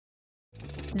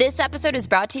This episode is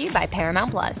brought to you by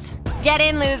Paramount Plus. Get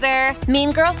in, loser!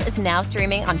 Mean Girls is now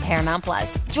streaming on Paramount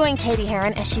Plus. Join Katie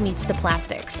Heron as she meets the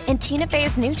plastics in Tina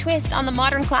Fey's new twist on the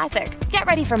modern classic. Get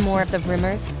ready for more of the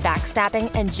rumors,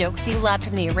 backstabbing, and jokes you loved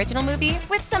from the original movie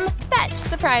with some fetch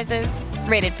surprises.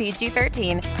 Rated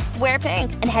PG-13. Wear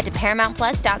pink and head to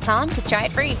ParamountPlus.com to try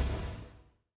it free.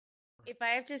 If I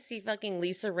have to see fucking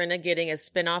Lisa Rinna getting a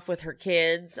spinoff with her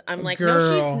kids, I'm like, Girl.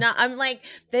 no, she's not. I'm like,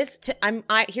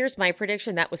 here's my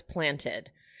prediction that was planted.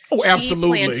 Oh,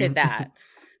 absolutely. She planted that.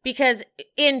 Because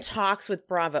in talks with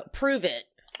Bravo, prove it.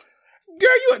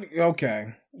 Girl,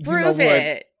 okay. Prove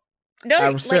it. No,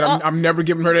 I said I'm never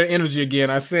giving her that energy again.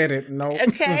 I said it. No.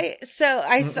 Okay. So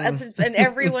and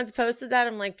everyone's posted that.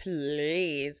 I'm like,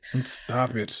 please.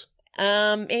 Stop it.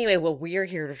 Anyway, well, we're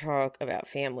here to talk about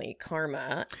family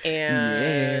karma.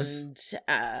 And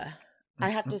I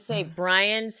have to say,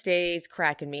 Brian stays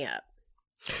cracking me up.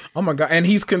 Oh my God. And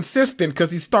he's consistent because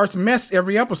he starts mess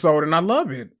every episode and I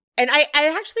love it. And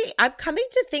I'm coming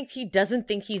to think he doesn't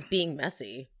think he's being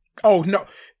messy. Oh, no.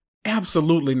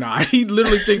 Absolutely not. He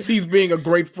literally thinks he's being a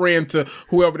great friend to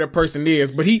whoever that person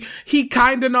is. But he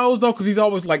kind of knows, though, because he's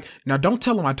always like, now don't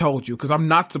tell him I told you, because I'm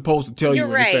not supposed to tell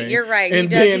you anything. You're right.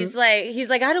 And he's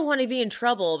like, I don't want to be in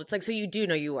trouble. It's like, so you do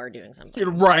know you are doing something.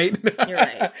 You're right. You're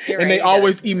right. And they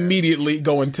always immediately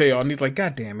go and tell. And he's like,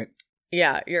 God damn it.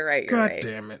 Yeah, you're right. God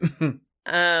damn it.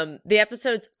 The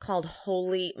episode's called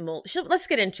Holy Moly. Let's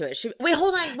get into it. Wait,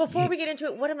 hold on. Before we get into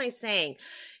it, what am I saying?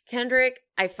 Kendrick,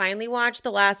 I finally watched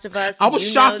The Last of Us. I was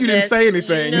shocked you didn't say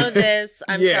anything. You know this.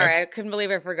 I'm Yes. sorry. I couldn't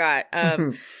believe I forgot.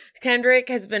 Kendrick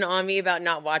has been on me about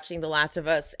not watching The Last of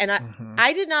Us. And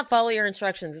I did not follow your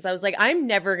instructions because I was like, I'm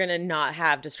never going to not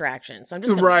have distractions. So I'm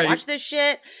just going to watch this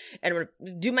shit and I'm going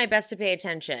to do my best to pay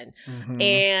attention.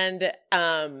 And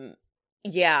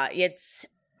yeah, it's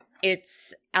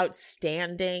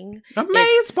outstanding.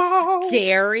 Amazeballs. It's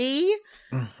scary.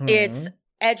 It's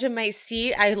edge of my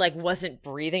seat. I wasn't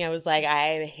breathing. I was like,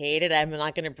 I hate it. I'm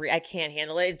not going to breathe. I can't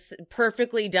handle it. It's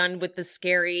perfectly done with the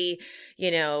scary,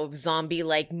 zombie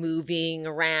moving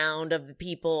around of the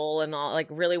people and all,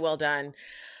 really well done.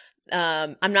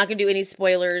 I'm not going to do any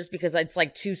spoilers because it's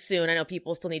too soon. I know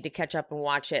people still need to catch up and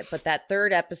watch it, but that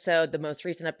third episode, the most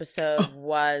recent episode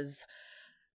was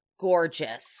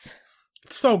gorgeous.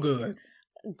 So good.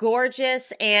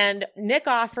 Gorgeous. And Nick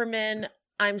Offerman,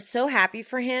 I'm so happy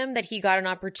for him that he got an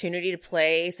opportunity to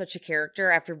play such a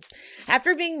character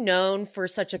after being known for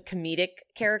such a comedic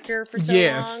character for so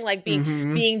long,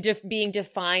 being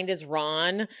defined as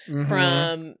Ron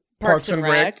from Parks and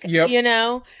Rec,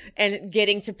 and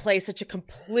getting to play such a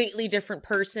completely different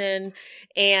person.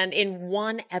 And in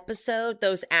one episode,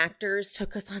 those actors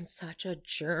took us on such a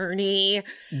journey.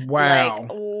 Wow.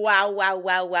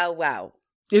 Wow.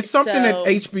 It's something that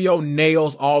HBO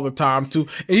nails all the time, too.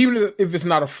 And even if it's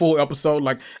not a full episode,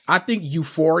 I think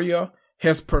Euphoria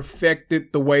has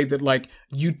perfected the way that,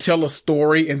 you tell a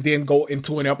story and then go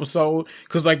into an episode.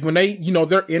 Because, when they,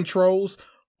 their intros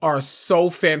are so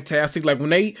fantastic.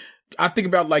 I think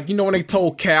about, when they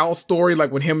told Cal's story,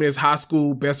 when him and his high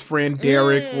school best friend,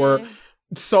 Derek, were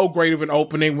so great of an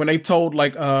opening. When they told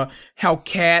how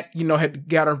Kat, had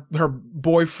got her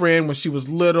boyfriend when she was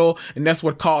little, and that's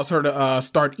what caused her to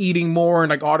start eating more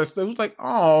and all this stuff. It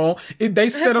was they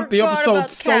set up the episode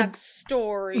so Kat's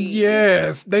story.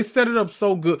 Yes, they set it up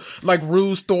so good.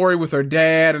 Rue's story with her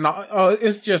dad, and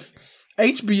it's just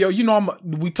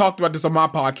HBO. We talked about this on my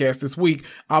podcast this week.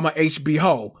 I'm a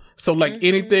HBO, so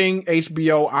anything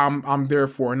HBO, I'm there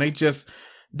for, and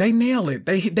they nail it.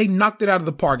 They knocked it out of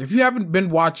the park. If you haven't been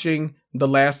watching The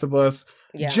Last of Us,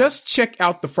 just check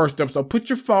out the first episode. Put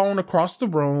your phone across the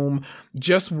room.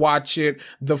 Just watch it.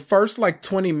 The first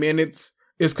 20 minutes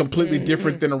is completely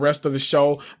different than the rest of the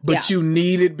show, but you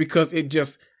need it because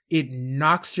it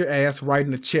knocks your ass right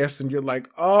in the chest and you're like,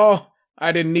 oh,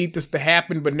 I didn't need this to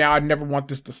happen, but now I never want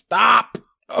this to stop.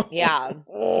 Yeah.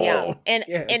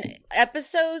 And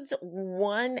episodes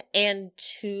 1 and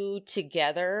 2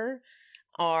 together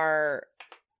are,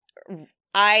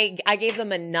 I gave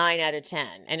them a 9 out of 10.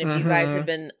 And if you guys have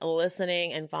been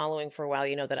listening and following for a while,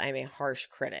 you know that I'm a harsh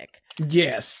critic.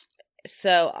 Yes.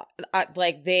 So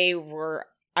they were,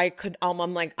 I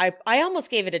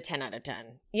almost gave it a 10 out of 10.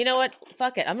 You know what?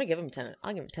 Fuck it. I'm going to give them 10.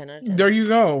 I'll give it 10 out of 10. There you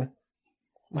go.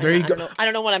 There you go. I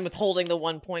don't know what I'm withholding the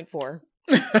 1 point for.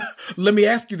 Let me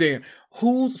ask you then,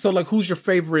 who's your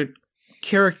favorite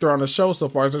character on the show so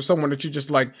far? Is there someone that you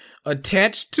just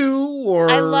attached to,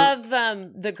 or? I love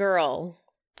the girl.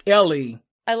 Ellie.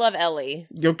 I love Ellie.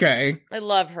 Okay. I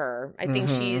love her. I think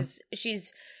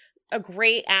she's a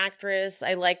great actress.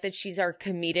 I like that she's our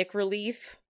comedic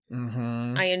relief.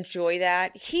 I enjoy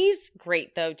that. He's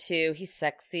great though too. He's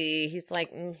sexy. He's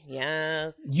like,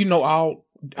 yes.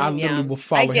 I literally will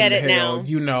follow him to hell.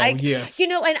 Now. Yes.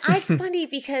 And it's funny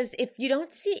because if you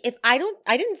don't see, I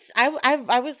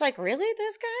was like, really,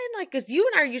 this guy? Like, because you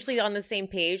and I are usually on the same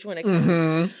page when it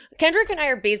comes. Kendrick and I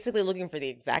are basically looking for the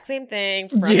exact same thing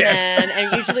from men,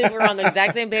 and usually we're on the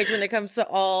exact same page when it comes to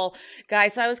all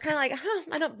guys. So I was kind of like,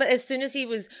 I don't. But as soon as he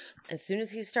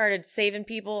started saving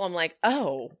people, I'm like,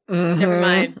 oh, never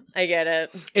mind. I get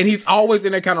it. And he's always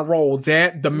in that kind of role.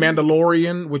 That The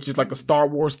Mandalorian, which is like a Star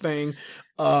Wars thing.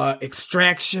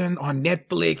 Extraction on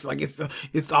Netflix, like it's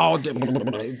all good.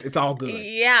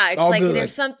 Yeah, it's all like good.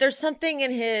 there's something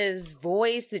in his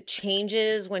voice that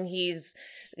changes when he's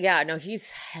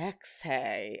he's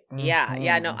hexy.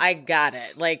 Yeah, no, I got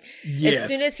it. Like as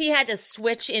soon as he had to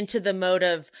switch into the mode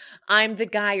of I'm the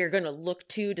guy you're gonna look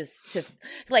to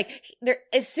like there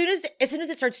as soon as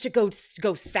it starts to go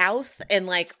south and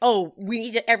like, oh,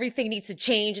 everything needs to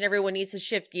change and everyone needs to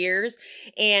shift gears,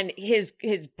 and his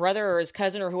brother or his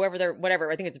cousin or whoever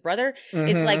whatever, I think it's brother,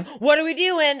 is like, what are we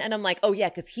doing? And I'm like, oh yeah,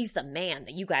 because he's the man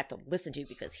that you got to listen to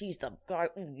because he's the guy.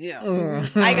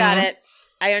 I got it.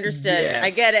 I understood. Yes. I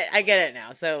get it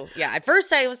now. So yeah, at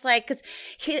first I was like, because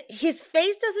his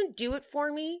face doesn't do it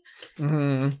for me,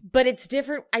 but it's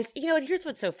different. And here's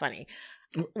what's so funny: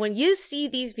 when you see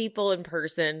these people in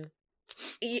person,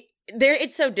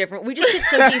 it's so different. We just get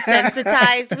so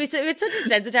desensitized. We get so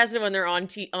desensitized when they're on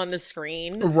the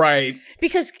screen, right?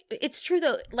 Because it's true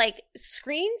though. Like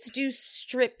screens do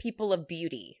strip people of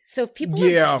beauty. So if people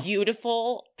are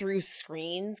beautiful through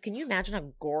screens, can you imagine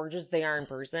how gorgeous they are in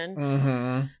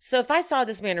person? So if I saw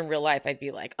this man in real life, I'd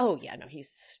be like, oh yeah, no, he's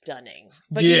stunning.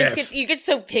 But you get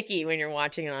so picky when you're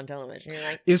watching it on television. You're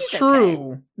like, it's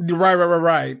true, okay.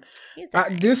 Right.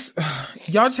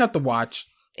 Y'all just have to watch.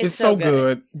 It's so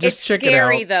good. Just check it out. It's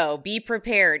scary, though. Be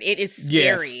prepared. It is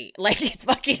scary. Yes. Like, it's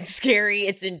fucking scary.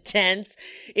 It's intense.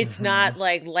 It's not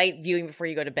like light viewing before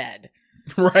you go to bed.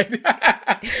 Right.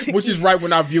 Which is right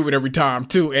when I view it every time,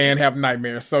 too, and have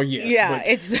nightmares. So, yes. Yeah,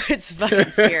 it's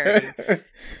fucking scary.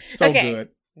 Good.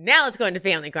 Now let's go into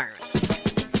Family Karma.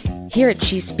 Here at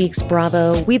She Speaks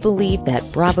Bravo, we believe that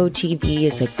Bravo TV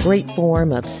is a great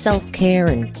form of self-care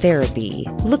and therapy.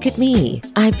 Look at me.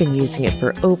 I've been using it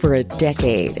for over a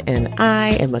decade, and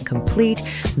I am a complete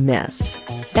mess.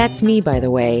 That's me, by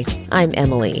the way. I'm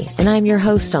Emily, and I'm your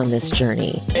host on this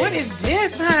journey. What is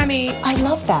this, honey? I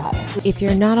love that. If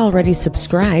you're not already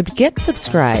subscribed, get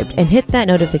subscribed and hit that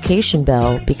notification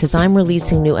bell because I'm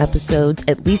releasing new episodes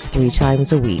at least 3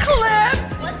 times a week.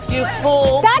 You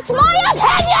fool. That's my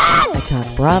opinion! I talk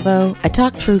Bravo, I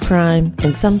talk true crime,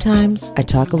 and sometimes I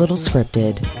talk a little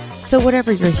scripted. So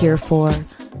whatever you're here for,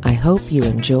 I hope you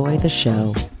enjoy the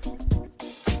show.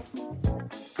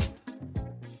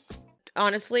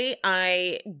 Honestly,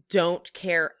 I don't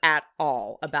care at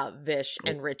all about Vish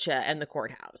and Richa and the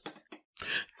courthouse.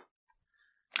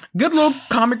 Good little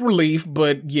comic relief,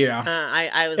 but yeah.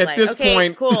 I was at like, this okay,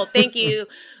 point... cool, thank you.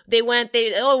 We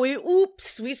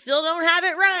still don't have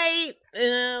it right.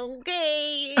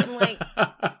 Okay. I'm like,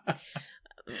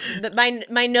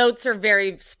 my notes are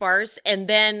very sparse. And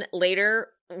then later,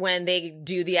 when they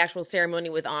do the actual ceremony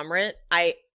with Amrit,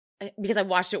 because I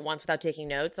watched it once without taking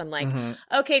notes, I'm like,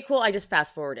 okay, cool. I just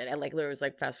fast forwarded. I literally was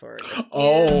like fast forward.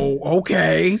 Oh,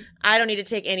 okay. I don't need to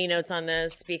take any notes on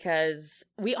this because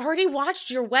we already watched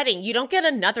your wedding. You don't get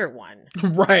another one.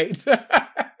 Right.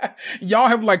 Y'all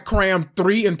have like crammed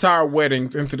 3 entire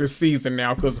weddings into this season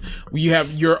now because you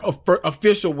have your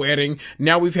official wedding.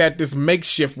 Now we've had this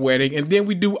makeshift wedding, and then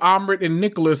we do Amrit and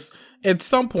Nicholas at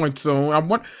some point soon.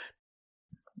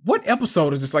 What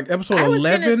episode is this? Like episode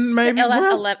 11, maybe?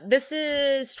 11. This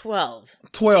is 12.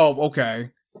 12, okay.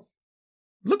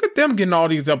 Look at them getting all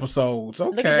these episodes.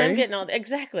 Okay. Look at them getting all...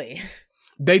 Exactly.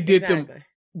 They did them...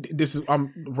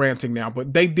 I'm ranting now,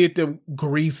 but they did them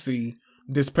greasy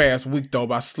this past week, though,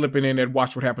 by slipping in that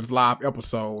Watch What Happens Live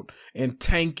episode and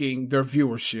tanking their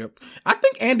viewership. I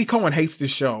think Andy Cohen hates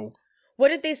this show. What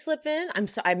did they slip in?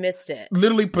 I missed it.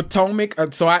 Literally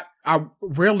Potomac. So I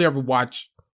rarely ever watch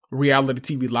reality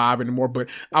TV live anymore, but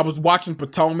I was watching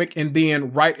Potomac, and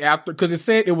then right after, because it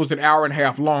said it was an hour and a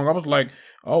half long, I was like,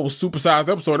 oh, supersized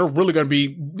episode. They're really going to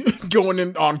be going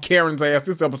in on Karen's ass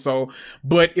this episode.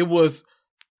 But it was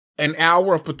an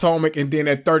hour of Potomac and then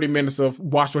at 30 minutes of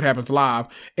Watch What Happens Live.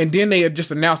 And then they had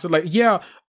just announced it like, yeah,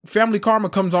 Family Karma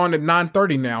comes on at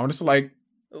 9:30 now. And it's like,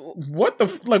 what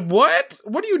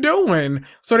are you doing?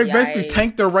 So they basically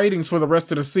tanked their ratings for the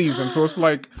rest of the season. So it's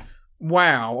like,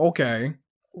 wow, okay.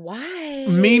 Why?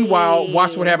 Meanwhile,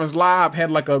 Watch What Happens Live had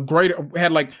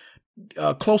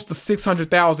close to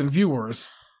 600,000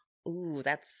 viewers. Ooh,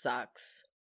 that sucks.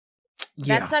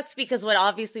 Yeah. That sucks because what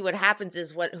happens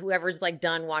is whoever's like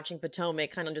done watching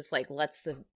Potomac kind of just like lets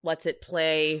it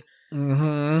play.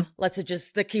 Mm-hmm.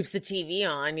 That keeps the TV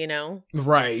on, you know?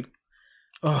 Right.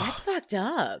 Ugh. That's fucked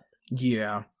up.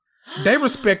 Yeah. They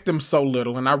respect them so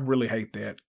little, and I really hate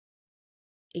that.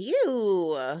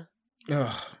 Ew.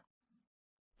 Ugh.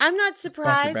 I'm not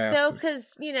surprised though,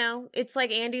 because you know it's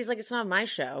like Andy's like, it's not my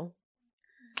show,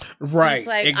 right? He's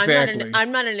like, exactly.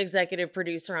 I'm not an executive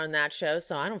producer on that show,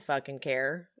 so I don't fucking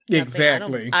care.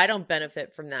 Exactly. I don't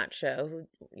benefit from that show.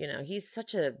 You know, he's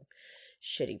such a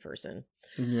shitty person.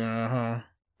 Yeah.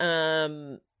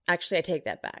 Actually, I take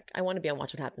that back. I want to be on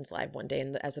Watch What Happens Live one day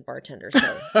as a bartender,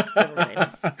 so never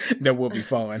mind. That would be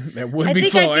fun. I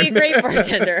think I'd be a great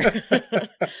bartender.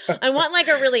 I want like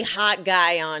a really hot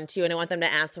guy on too, and I want them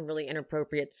to ask some really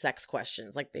inappropriate sex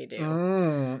questions like they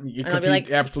do. Because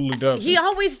he absolutely does. He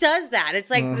always does that. It's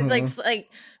like it's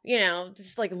like you know,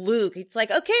 just like Luke. It's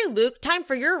like, okay, Luke, time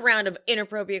for your round of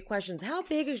inappropriate questions. How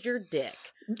big is your dick?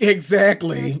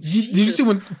 Exactly. Like, did you see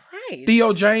when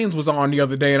Theo James was on the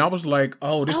other day, and I was like,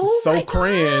 "Oh, this is so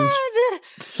cringe."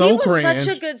 So he was cringe.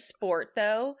 such a good sport,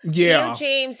 though. Yeah, Theo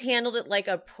James handled it like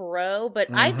a pro. But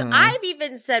I've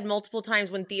even said multiple times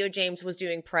when Theo James was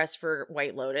doing press for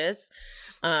White Lotus,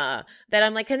 that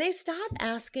I'm like, can they stop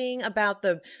asking about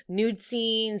the nude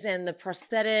scenes and the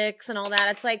prosthetics and all that?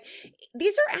 It's like,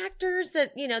 these are actors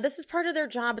that, you know, this is part of their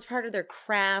job. It's part of their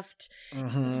craft.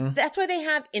 That's why they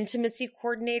have intimacy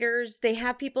coordinators. They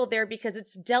have people there because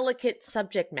it's delicate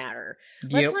subject matter.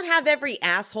 Let's not have every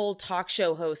asshole talk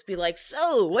show host be like,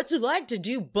 so what's it like to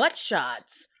do butt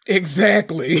shots?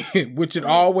 Exactly. Which it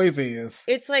always is.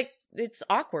 It's like, it's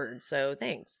awkward. So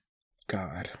thanks.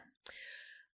 God.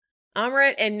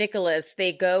 Amrit and Nicholas,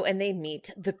 they go and they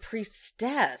meet the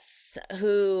priestess,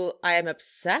 who I am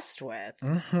obsessed with.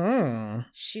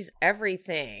 She's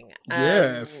everything.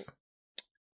 Yes.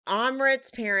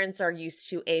 Amrit's parents are used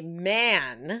to a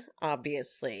man,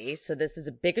 obviously, so this is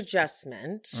a big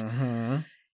adjustment.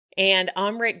 And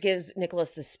Amrit gives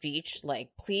Nicholas the speech, like,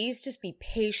 please just be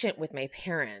patient with my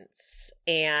parents.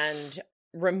 And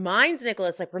reminds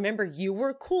Nicholas, like, remember, you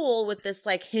were cool with this,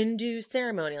 like, Hindu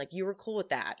ceremony. Like, you were cool with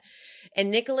that.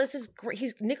 And Nicholas is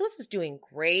great. Nicholas is doing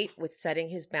great with setting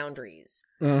his boundaries.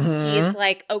 He's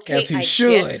like, okay,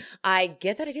 I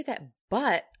get that I did that,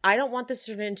 but I don't want this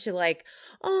to turn into like,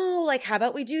 oh, like, how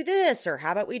about we do this? Or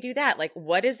how about we do that? Like,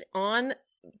 what is on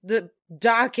the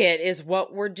docket is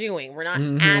what we're doing. We're not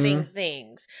adding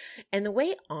things. And the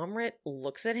way Amrit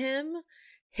looks at him,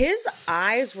 his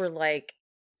eyes were like,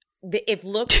 if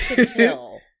looks could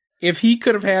kill. If he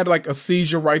could have had like a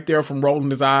seizure right there from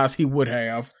rolling his eyes, he would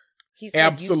have. He's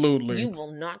absolutely. Like, you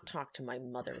will not talk to my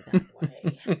mother that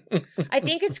way. I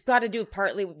think it's got to do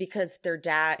partly because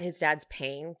his dad's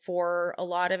paying for a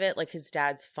lot of it. Like his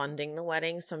dad's funding the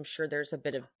wedding. So I'm sure there's a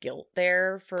bit of guilt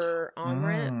there for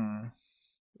Amrit.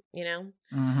 You know?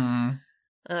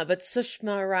 But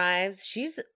Sushma arrives.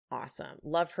 She's awesome.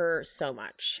 Love her so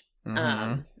much.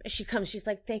 She comes, she's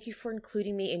like, thank you for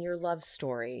including me in your love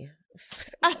story.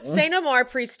 Oh, say no more,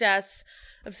 priestess.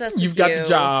 Obsessed with you. You've got the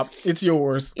job. It's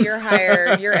yours. You're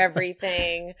hired. You're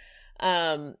everything.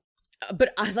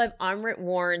 But I love Amrit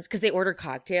warns, because they order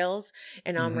cocktails,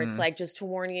 and Amrit's like, just to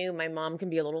warn you, my mom can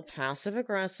be a little passive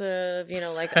aggressive, you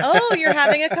know, like, oh, you're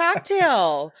having a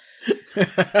cocktail.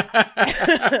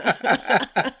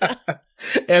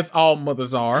 As all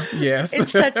mothers are, yes.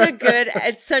 It's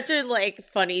such a like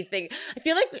funny thing. I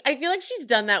feel like she's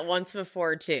done that once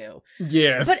before too.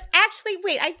 Yes. But actually,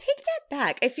 wait, I take that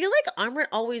back. I feel like Amrit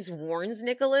always warns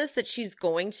Nicholas that she's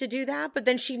going to do that, but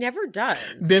then she never does.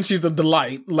 Then she's a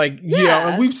delight. Like, yeah,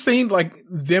 and we've seen like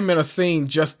them in a scene,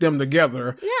 just them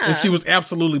together. Yeah. And she was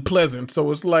absolutely pleasant. So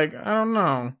it's like, I don't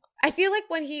know. I feel like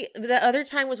the other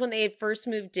time was when they had first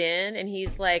moved in, and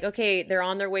he's like, okay, they're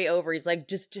on their way over. He's like,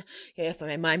 just, if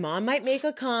my mom might make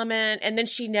a comment, and then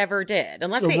she never did,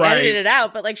 unless they edited it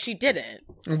out, but like she didn't.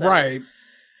 So. Right.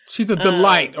 She's a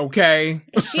delight, okay?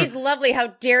 She's lovely. How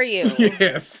dare you?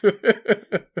 Yes.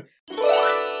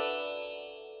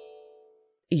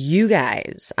 You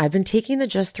guys, I've been taking the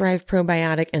Just Thrive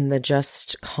probiotic and the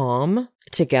Just Calm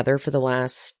together for the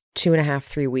last 2.5,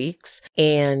 3 weeks,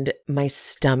 and my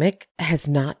stomach has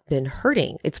not been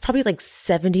hurting. It's probably like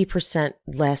 70%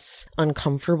 less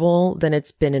uncomfortable than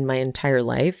it's been in my entire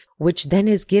life, which then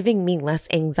is giving me less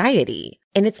anxiety.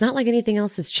 And it's not like anything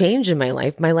else has changed in my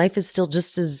life. My life is still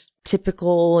just as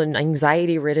typical and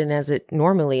anxiety ridden as it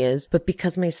normally is. But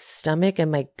because my stomach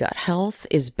and my gut health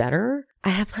is better, I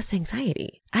have less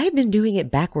anxiety. I've been doing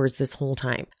it backwards this whole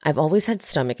time. I've always had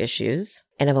stomach issues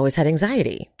and I've always had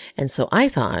anxiety. And so I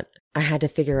thought, I had to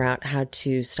figure out how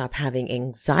to stop having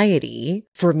anxiety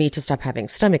for me to stop having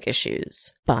stomach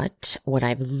issues. But what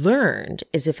I've learned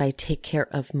is if I take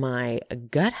care of my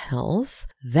gut health,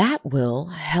 that will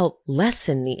help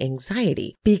lessen the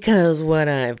anxiety. Because what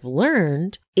I've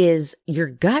learned is your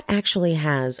gut actually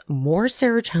has more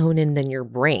serotonin than your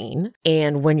brain.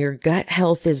 And when your gut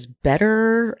health is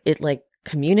better, it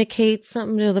communicates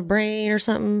something to the brain or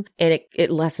something, and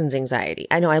it lessens anxiety.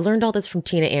 I know I learned all this from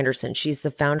Tina Anderson. She's the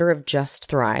founder of Just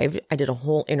Thrive. I did a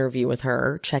whole interview with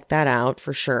her. Check that out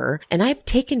for sure. And I've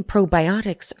taken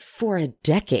probiotics for a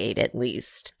decade at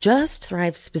least. Just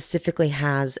Thrive specifically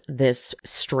has this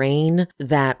strain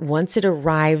that once it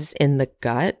arrives in the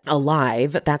gut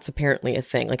alive, that's apparently a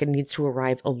thing. It needs to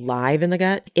arrive alive in the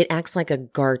gut. It acts like a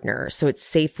gardener. So it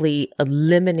safely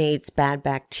eliminates bad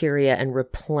bacteria and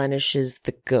replenishes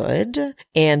the good.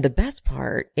 And the best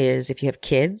part is if you have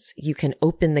kids, you can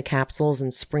open the capsules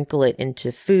and sprinkle it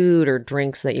into food or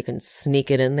drink so that you can sneak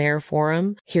it in there for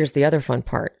them. Here's the other fun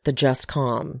part, the Just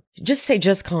Calm. Just say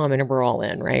Just Calm and we're all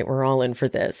in, right? We're all in for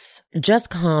this. Just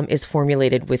Calm is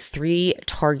formulated with 3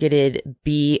 targeted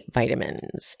B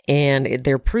vitamins, and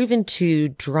they're proven to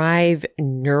drive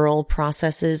neural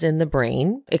processes in the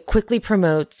brain. It quickly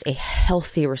promotes a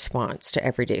healthy response to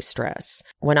everyday stress.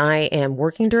 When I am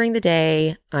working during the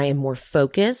day, I am more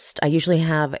focused. I usually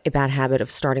have a bad habit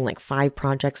of starting 5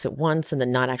 projects at once and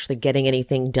then not actually getting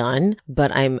anything done,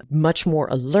 but I'm much more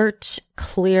alert,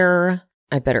 clear,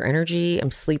 I have better energy, I'm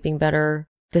sleeping better.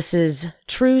 This is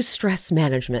true stress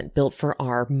management built for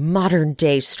our modern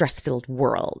day stress-filled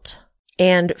world.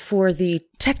 And for the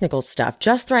technical stuff,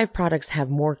 Just Thrive products have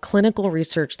more clinical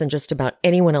research than just about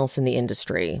anyone else in the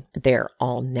industry. They're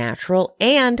all natural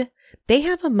and they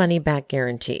have a money-back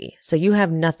guarantee, so you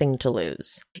have nothing to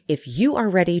lose. If you are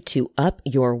ready to up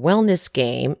your wellness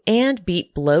game and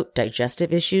beat bloat,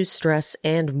 digestive issues, stress,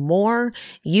 and more,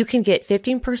 you can get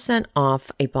 15% off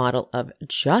a bottle of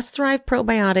Just Thrive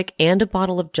Probiotic and a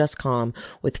bottle of Just Calm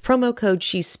with promo code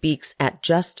SheSpeaks at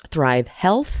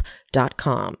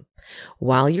justthrivehealth.com.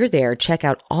 While you're there, check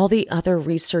out all the other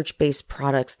research-based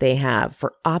products they have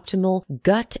for optimal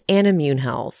gut and immune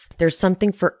health. There's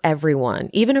something for everyone,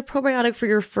 even a probiotic for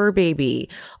your fur baby,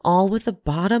 all with a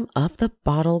bottom of the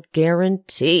bottle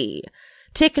guarantee.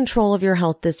 Take control of your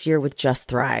health this year with Just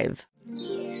Thrive.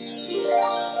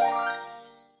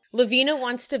 Lavina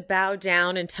wants to bow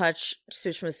down and touch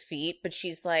Sushma's feet, but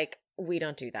she's like, we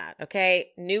don't do that,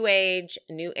 okay? New age,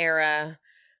 new era.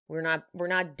 We're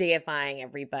not deifying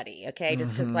everybody, okay?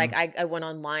 Just because I went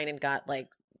online and got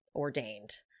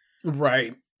ordained.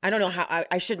 Right. I don't know how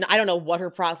I don't know what her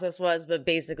process was, but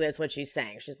basically that's what she's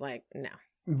saying. She's like, no.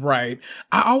 Right.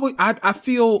 I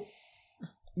feel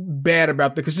bad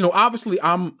about that because obviously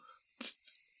I don't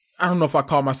know if I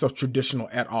call myself traditional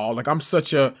at all. I'm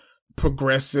such a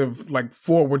progressive,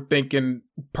 forward thinking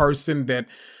person but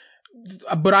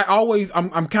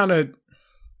I'm kind of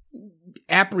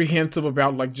apprehensive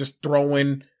about just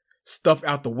throwing stuff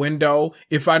out the window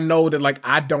if I know that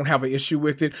I don't have an issue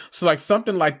with it. So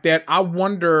something like that, I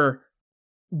wonder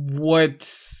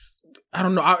I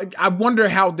don't know. I wonder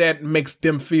how that makes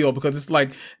them feel because it's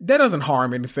that doesn't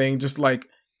harm anything. Just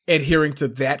adhering to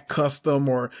that custom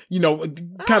or,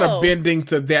 kind of bending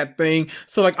to that thing.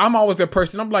 So I'm always that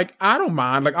person. I'm I don't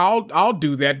mind. I'll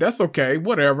do that. That's okay.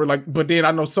 Whatever. But then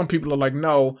I know some people are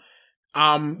no,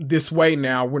 this way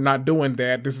now. We're not doing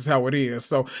that. This is how it is.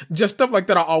 So just stuff like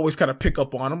that, I always kind of pick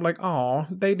up on. I'm oh,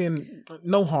 they didn't,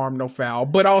 no harm, no foul.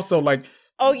 But also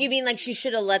oh, you mean she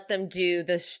should have let them do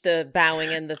the bowing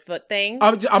and the foot thing?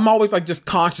 I'm always just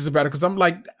conscious about it because I'm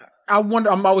I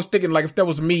wonder, I'm always thinking if that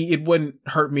was me, it wouldn't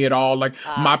hurt me at all.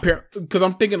 My parents, because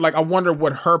I'm thinking I wonder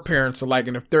what her parents are like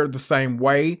and if they're the same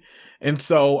way. And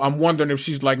so I'm wondering if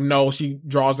she's no, she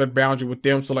draws that boundary with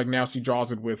them. So now she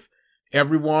draws it with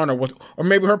everyone or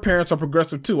maybe her parents are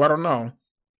progressive too. I don't know.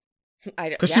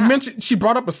 Because she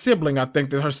brought up a sibling. I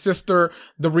think that her sister,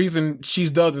 the reason she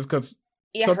does is because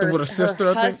something with her sister.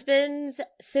 Her husband's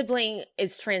sibling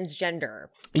is transgender.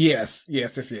 Yes.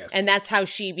 And that's how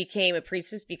she became a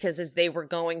priestess because as they were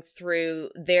going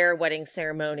through their wedding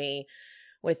ceremony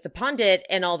with the pundit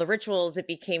and all the rituals, it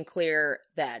became clear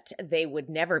that they would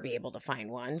never be able to find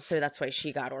one. So that's why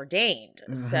she got ordained.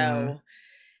 Mm-hmm. So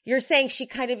you're saying she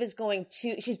kind of is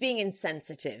she's being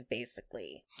insensitive,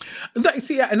 basically.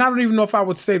 See, and I don't even know if I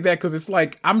would say that because it's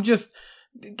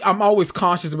I'm always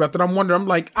conscious about that. I wonder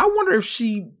if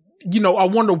she, I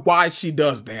wonder why she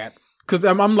does that. Because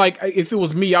I'm if it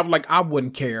was me, I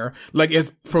wouldn't care.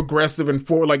 As progressive and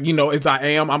forward, as I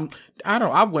am,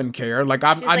 I wouldn't care. I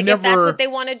never. If that's what they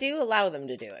want to do, allow them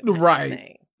to do it.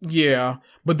 Right. Yeah.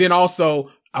 But then also,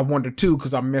 I wonder too,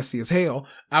 because I'm messy as hell,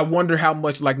 I wonder how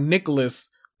much like Nicholas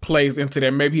plays into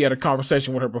that. Maybe he had a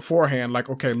conversation with her beforehand, like,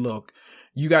 okay, look,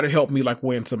 you got to help me like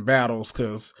win some battles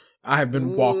because I have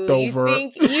been walked over.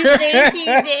 You think he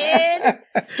did?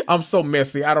 I'm so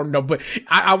messy. I don't know, but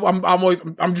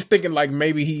I'm just thinking like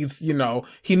maybe he's,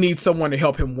 he needs someone to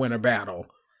help him win a battle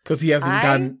because he hasn't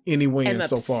gotten any wins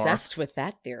so far. I'm obsessed with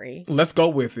that theory. Let's go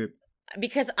with it.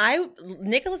 Because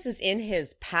Nicholas is in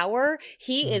his power.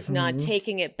 He is not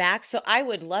taking it back. So I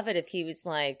would love it if he was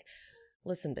like,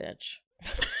 listen, bitch,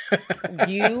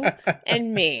 you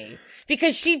and me.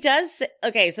 Because she does.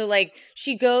 Okay. So like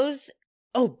she goes.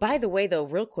 Oh, by the way, though,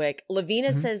 real quick,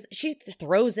 Lavina says she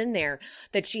throws in there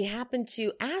that she happened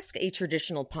to ask a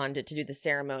traditional pundit to do the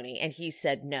ceremony, and he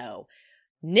said no.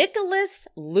 Nicholas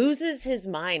loses his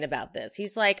mind about this.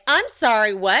 He's like, I'm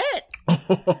sorry, what?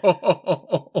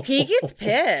 He gets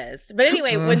pissed. But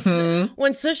anyway,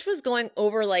 when Sush was going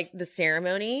over like the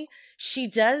ceremony, she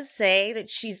does say that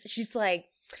she's like,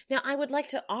 now I would like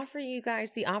to offer you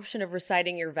guys the option of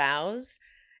reciting your vows.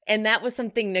 And that was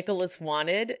something Nicholas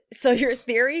wanted. So your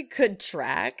theory could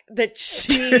track that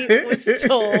she was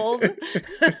told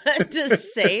to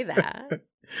say that.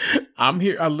 I'm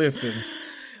here. I listen.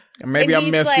 Maybe I'm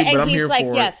messy, but I'm here for it. And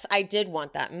he's like, yes, I did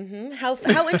want that. Mm-hmm.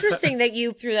 How interesting that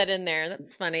you threw that in there.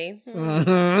 That's funny.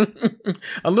 Mm-hmm.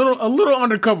 A little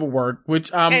undercover work,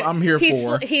 which I'm here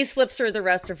for. He slips her the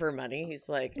rest of her money. He's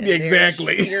like,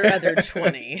 exactly. Your other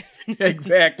 20.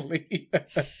 Exactly.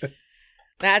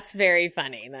 That's very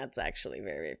funny. That's actually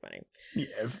very, very funny.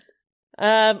 Yes.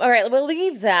 All right, we'll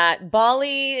leave that.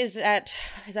 Bali is at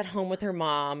home with her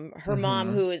mom. Her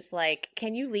mom, who is like,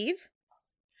 "Can you leave?"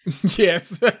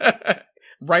 Yes.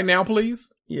 Right now,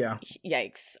 please. Yeah.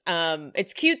 Yikes.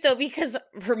 It's cute though because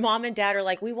her mom and dad are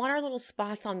like, "We want our little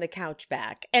spots on the couch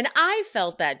back," and I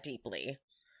felt that deeply.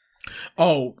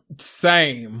 Oh,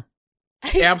 same.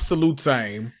 Absolute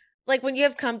same. Like when you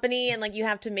have company and like you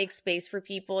have to make space for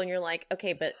people and you're like,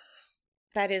 okay, but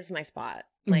that is my spot.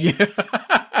 Like, yeah.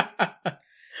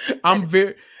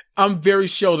 I'm very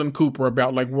Sheldon Cooper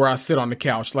about like where I sit on the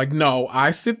couch. Like, no,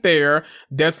 I sit there.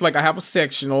 That's like, I have a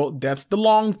sectional. That's the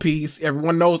long piece.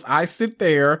 Everyone knows I sit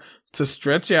there to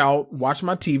stretch out, watch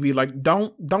my TV. Like,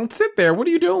 don't sit there. What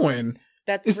are you doing?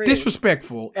 It's rude.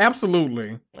 Disrespectful.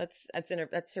 Absolutely. That's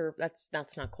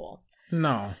not cool.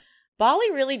 No.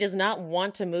 Bali really does not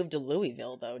want to move to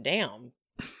Louisville, though. Damn.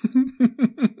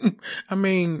 I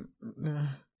mean,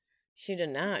 she did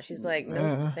not. She's like,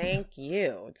 no, thank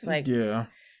you. It's like, yeah.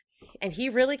 And he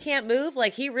really can't move?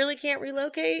 Like, he really can't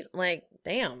relocate? Like,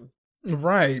 damn.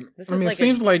 Right. This is like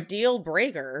a like deal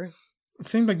breaker. It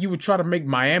seems like you would try to make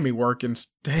Miami work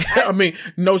instead. I mean,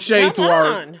 no shade to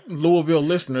our Louisville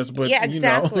listeners, but yeah,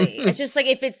 exactly. It's just like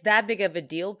if it's that big of a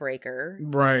deal breaker,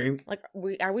 right? Like,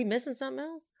 are we missing something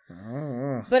else?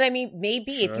 But I mean,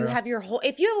 maybe if you have a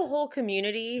whole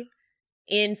community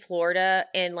in Florida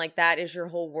and like that is your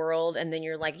whole world, and then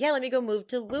you're like, yeah, let me go move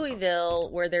to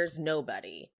Louisville where there's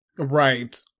nobody.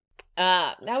 Right.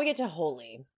 Now we get to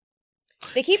Holy.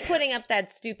 They keep putting up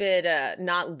that stupid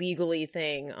not legally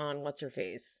thing on what's her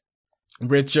face.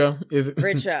 Richa, is it?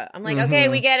 Richa. I'm like, okay,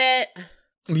 we get it.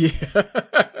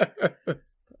 Yeah.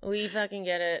 We fucking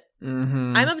get it.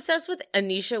 I'm obsessed with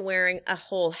Anisha wearing a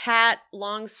whole hat,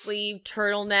 long sleeve,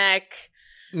 turtleneck.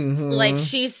 Like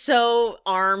she's so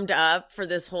armed up for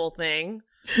this whole thing.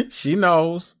 She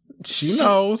knows.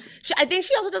 I think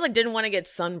she also didn't want to get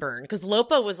sunburned because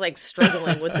Lopa was like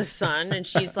struggling with the sun, and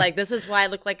she's like, "This is why I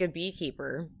look like a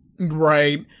beekeeper."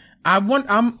 Right. I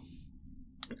wonder.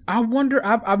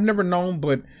 I've never known,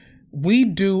 but we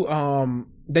do.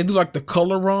 They do like the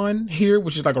color run here,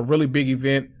 which is like a really big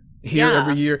event here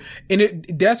every year, and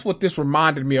that's what this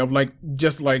reminded me of, like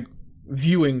just like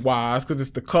viewing wise, because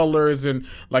it's the colors and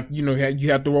like you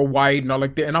have to wear white and all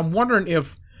like that. And I'm wondering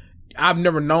if. I've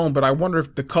never known, but I wonder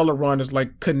if the color run is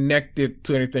like connected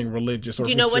to anything religious. Or do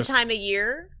you know what time of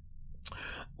year?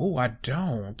 Oh, I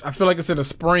don't. I feel like it's in the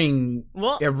spring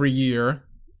every year.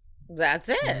 That's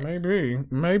it.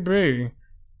 Maybe.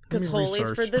 Because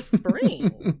Holy's for the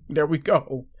spring. There we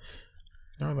go.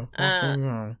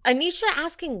 Anisha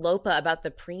asking Lopa about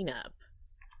the prenup.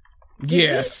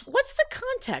 Yes. What's the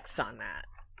context on that?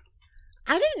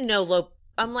 I didn't know Lopa.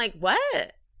 I'm like,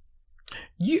 what?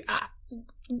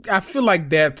 I feel like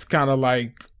that's kind of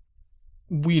like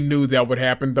we knew that would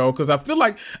happen though, because I feel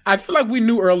like we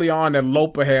knew early on that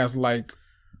Lopa has like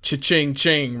cha-ching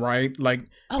ching, right? Like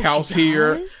house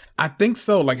here. I think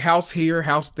so. Like house here,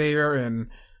 house there, and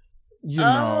you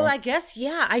know. I guess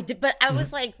I did, but I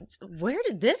was like, where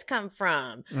did this come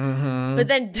from? But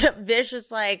then Vish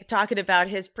was like talking about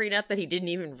his prenup that he didn't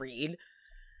even read.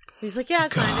 He's like, yeah, I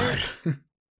signed it.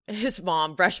 His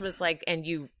mom, Brush, was like, and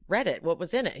you read it. What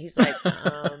was in it? He's like,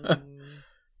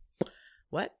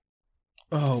 what?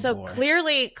 Oh, so boy.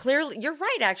 clearly, you're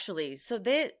right, actually.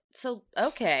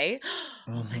 Okay.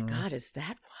 Oh my God, is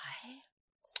that why?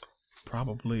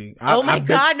 Probably. Oh my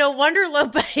God, no wonder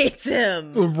Lopa hates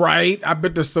him. Right? I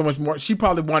bet there's so much more. She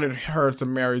probably wanted her to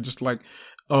marry just like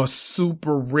a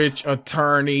super rich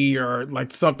attorney or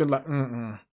like something like,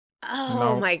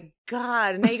 Oh my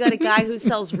God. Now you got a guy who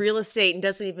sells real estate and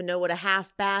doesn't even know what a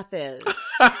half bath is.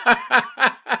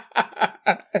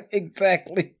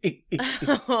 Exactly.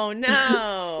 Oh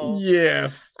no.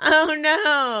 Yes. Oh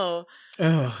no.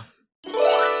 Ugh.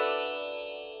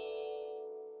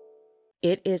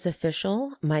 It is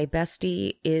official. My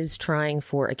bestie is trying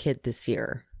for a kid this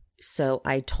year. So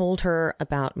I told her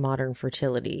about modern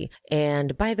fertility.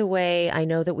 And by the way, I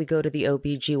know that we go to the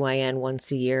OBGYN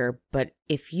once a year, but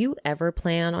if you ever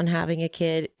plan on having a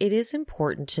kid, it is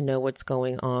important to know what's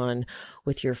going on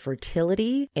with your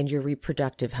fertility and your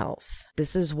reproductive health.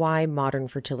 This is why modern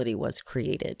fertility was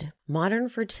created. Modern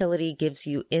fertility gives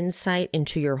you insight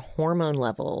into your hormone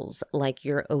levels, like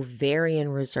your ovarian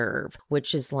reserve,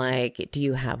 which is like, do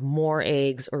you have more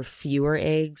eggs or fewer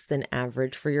eggs than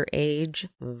average for your age?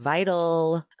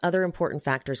 Vital. Other important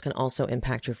factors can also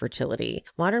impact your fertility.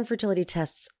 Modern fertility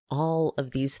tests all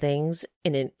of these things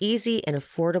in an easy and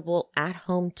affordable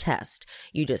at-home test.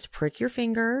 You just prick your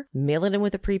finger, mail it in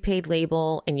with a prepaid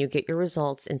label, and you get your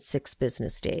results in 6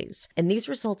 business days. And these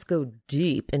results go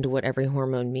deep into what every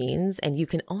hormone means, and you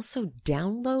can also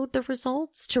download the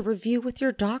results to review with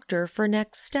your doctor for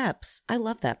next steps. I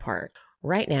love that part.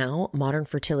 Right now, Modern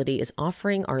Fertility is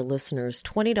offering our listeners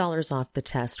 $20 off the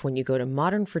test when you go to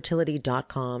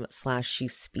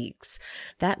modernfertility.com/shespeaks.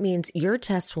 That means your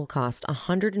test will cost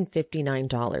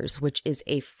 $159, which is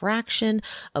a fraction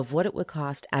of what it would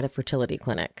cost at a fertility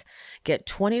clinic. Get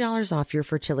 $20 off your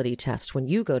fertility test when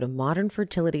you go to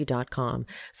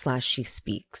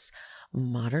modernfertility.com/shespeaks.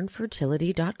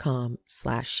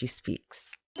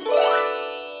 modernfertility.com/shespeaks.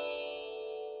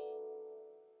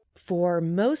 For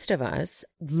most of us,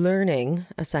 learning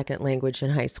a second language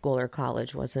in high school or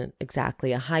college wasn't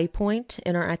exactly a high point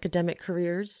in our academic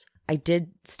careers. I did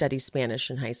study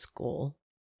Spanish in high school,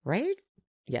 right?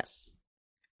 Yes.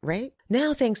 Right?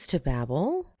 Now, thanks to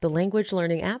Babbel, the language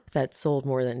learning app that sold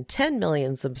more than 10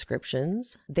 million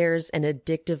subscriptions, there's an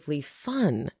addictively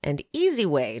fun and easy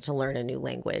way to learn a new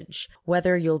language.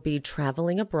 Whether you'll be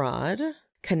traveling abroad,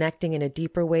 connecting in a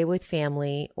deeper way with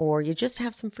family, or you just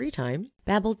have some free time,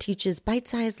 Babbel teaches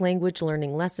bite-sized language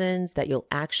learning lessons that you'll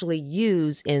actually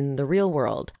use in the real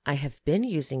world. I have been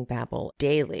using Babbel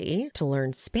daily to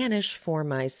learn Spanish for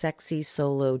my sexy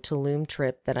solo Tulum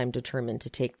trip that I'm determined to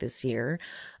take this year.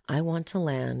 I want to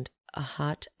land a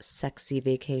hot, sexy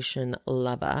vacation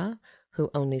lover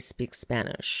who only speaks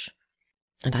Spanish.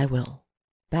 And I will.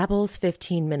 Babbel's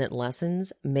 15-minute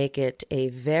lessons make it a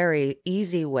very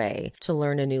easy way to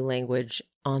learn a new language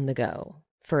on the go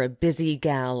for a busy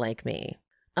gal like me.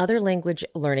 Other language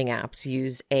learning apps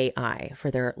use AI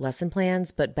for their lesson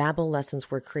plans, but Babbel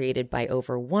lessons were created by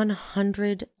over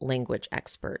 100 language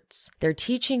experts. Their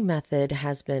teaching method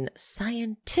has been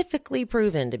scientifically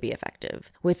proven to be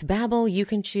effective. With Babbel, you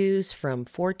can choose from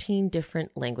 14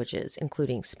 different languages,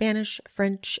 including Spanish,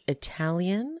 French,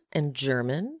 Italian, and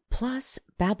German. Plus,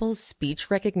 Babbel's speech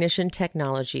recognition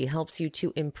technology helps you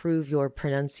to improve your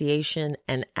pronunciation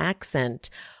and accent,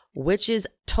 which is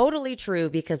totally true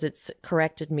because it's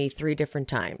corrected me 3 different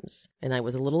times. And I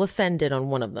was a little offended on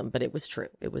one of them, but it was true.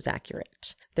 It was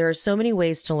accurate. There are so many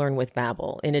ways to learn with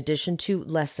Babbel. In addition to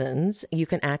lessons, you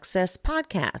can access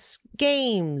podcasts,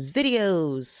 games,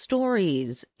 videos,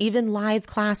 stories, even live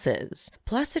classes.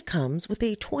 Plus, it comes with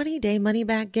a 20-day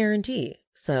money-back guarantee.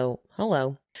 So,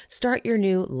 hello. Start your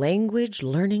new language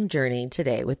learning journey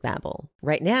today with Babbel.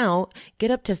 Right now,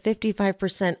 get up to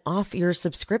 55% off your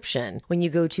subscription when you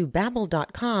go to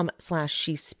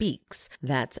babbel.com/shespeaks.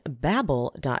 That's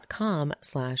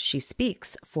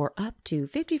babbel.com/shespeaks for up to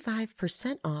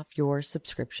 55% off your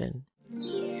subscription.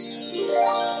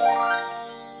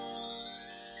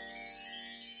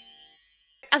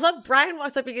 I love Brian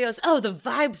walks up and he goes, "Oh, the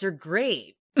vibes are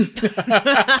great."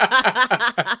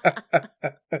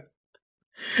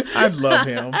 I love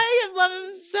him. I love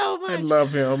him so much. I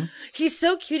love him. He's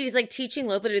so cute. He's like teaching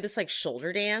Lopa to do this like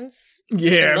shoulder dance.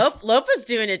 Yes. Lopa's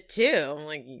doing it too. I'm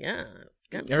like, yeah.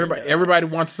 Everybody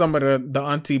wants some of the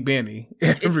Auntie Benny.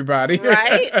 Everybody.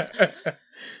 Right?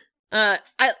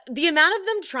 The amount of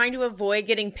them trying to avoid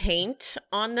getting paint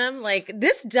on them, like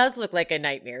this does look like a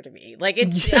nightmare to me. Like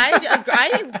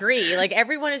I agree. Like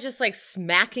everyone is just like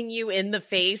smacking you in the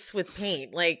face with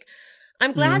paint. Like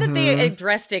I'm glad that they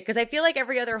addressed it because I feel like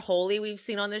every other Holy we've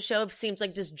seen on this show seems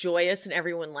like just joyous and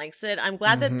everyone likes it. I'm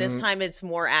glad that this time it's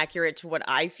more accurate to what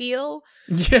I feel.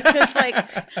 Yeah. Because like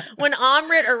when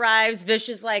Amrit arrives, Vish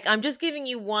is like, I'm just giving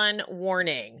you one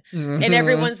warning. And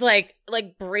everyone's like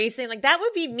bracing. Like that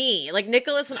would be me. Like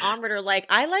Nicholas and Amrit are like,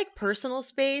 I like personal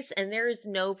space and there is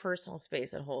no personal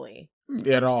space at Holy.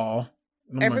 At all.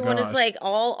 Oh everyone is like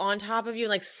all on top of you,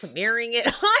 like smearing it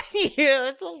on you.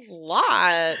 It's a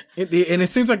lot. And it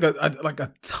seems like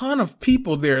a ton of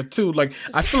people there too. Like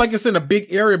I feel like it's in a big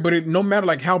area, but no matter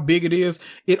like how big it is,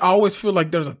 it always feels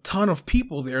like there's a ton of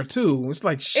people there too. It's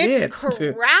like shit. It's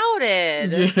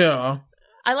crowded. Yeah.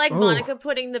 I like Monica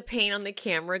putting the paint on the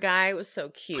camera guy. It was so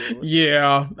cute.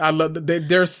 Yeah. I love that.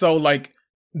 They're so like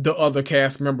the other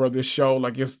cast member of this show.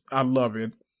 Like I love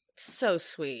it. So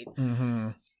sweet.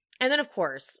 Mm-hmm. And then, of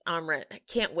course, Amrit, I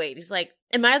can't wait. He's like,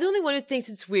 am I the only one who thinks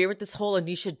it's weird with this whole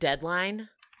Anisha deadline?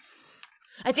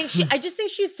 I just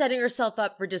think she's setting herself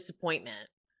up for disappointment.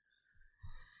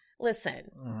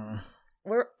 Listen,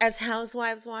 we're, as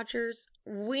Housewives watchers,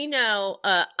 we know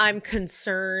I'm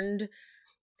concerned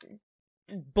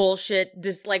bullshit.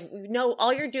 Just like, no,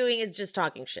 all you're doing is just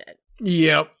talking shit.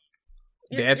 Yep.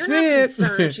 You're not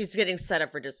concerned she's getting set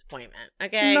up for disappointment,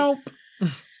 okay? Nope.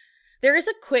 There is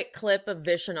a quick clip of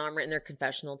Vish and Amrit in their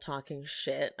confessional talking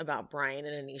shit about Brian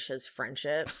and Anisha's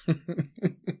friendship.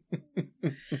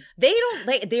 They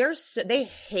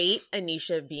hate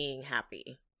Anisha being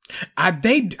happy.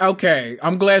 Okay,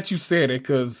 I'm glad you said it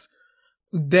because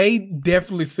they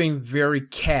definitely seem very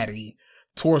catty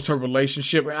towards her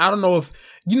relationship. And I don't know if,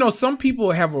 some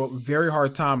people have a very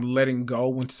hard time letting go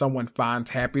when someone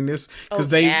finds happiness because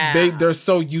they're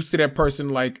so used to that person,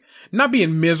 like not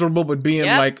being miserable, but being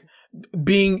like,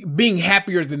 being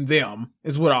happier than them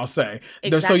is what I'll say. Exactly.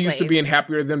 They're so used to being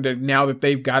happier than them that now that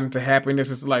they've gotten to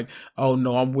happiness, it's like, oh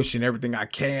no, I'm wishing everything I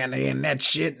can and that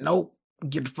shit. Nope.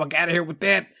 Get the fuck out of here with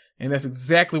that. And that's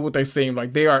exactly what they seem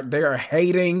like. They are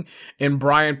hating, and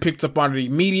Brian picks up on it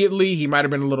immediately. He might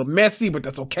have been a little messy, but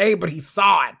that's okay. But he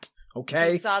saw it.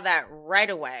 Okay. He saw that right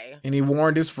away. And he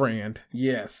warned his friend.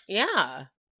 Yes. Yeah.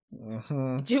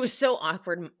 Mm-hmm. It was so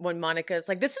awkward when Monica's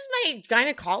like, this is my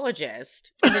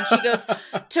gynecologist. And then she goes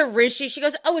to Rishi. She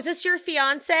goes, oh, is this your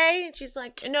fiance? And she's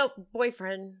like, no,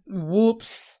 boyfriend.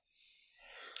 Whoops.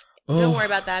 Don't worry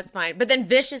about that. It's fine. But then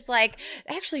Vish is like,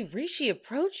 actually, Rishi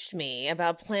approached me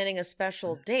about planning a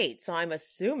special date. So I'm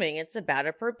assuming it's about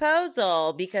a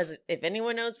proposal because if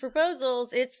anyone knows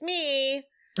proposals, it's me.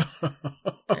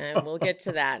 And we'll get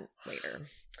to that later.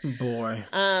 Boy.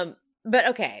 But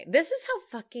okay, this is how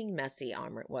fucking messy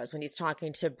Amrit was when he's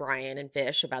talking to Brian and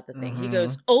Vish about the thing. He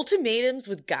goes, ultimatums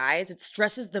with guys, it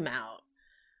stresses them out.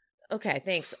 Okay,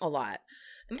 thanks a lot.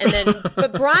 And then,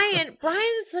 but Brian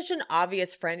is such an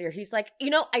obvious friend here. He's like,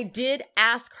 I did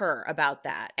ask her about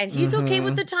that. And he's okay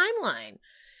with the timeline.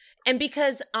 And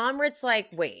because Amrit's like,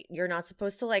 wait, you're not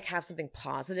supposed to like have something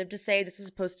positive to say. This is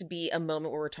supposed to be a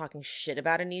moment where we're talking shit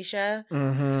about Anisha.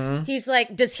 Mm-hmm. He's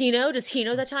like, does he know the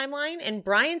timeline? And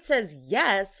Brian says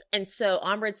yes. And so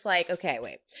Amrit's like, okay,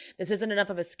 wait, this isn't enough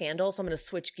of a scandal. So I'm going to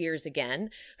switch gears again.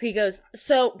 He goes,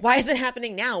 so why is it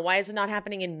happening now? Why is it not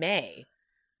happening in May?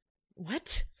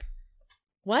 What?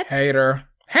 Hater.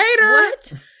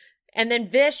 What? And then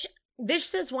Vish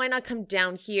says, why not come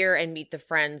down here and meet the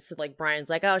friends? So like Brian's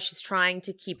like, oh, she's trying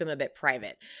to keep him a bit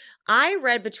private. I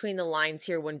read between the lines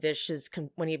here when Vish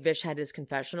had his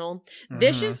confessional.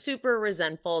 Vish is super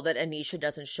resentful that Anisha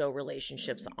doesn't show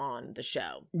relationships on the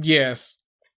show. Yes.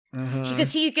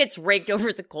 Because he gets raked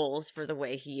over the coals for the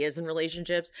way he is in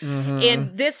relationships.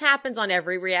 And this happens on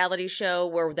every reality show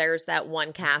where there's that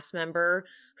one cast member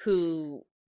who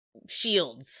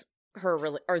shields her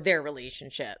or their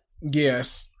relationship.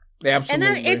 Yes. Absolutely. And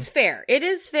then it's fair. It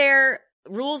is fair.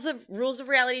 Rules of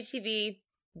reality TV,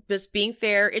 just being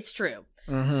fair. It's true.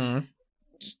 It's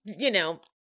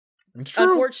true.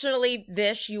 Unfortunately,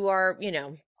 Vish, you are,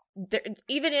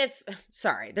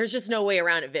 there's just no way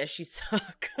around it, Vish. You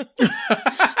suck.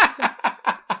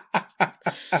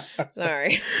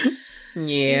 Sorry.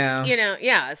 Yeah.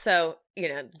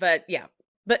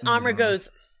 But Amrit goes,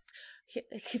 he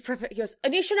goes,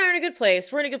 Anisha and I are in a good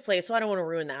place. We're in a good place, so I don't want to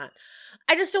ruin that.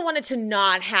 I just don't want it to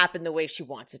not happen the way she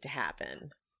wants it to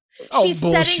happen. She's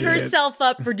setting herself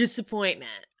up for disappointment.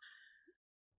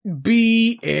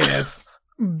 BS.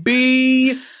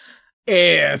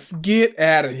 Get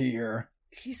out of here.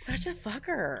 He's such a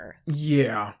fucker.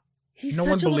 Yeah. He's no such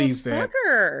one a believes that.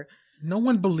 Fucker. No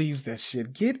one believes that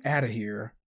shit. Get out of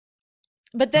here.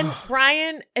 But then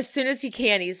Brian, as soon as he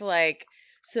can, he's like,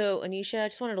 So, Anisha, I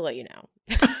just wanted to let you know.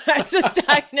 I was just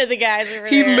talking to the guys over there.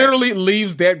 He literally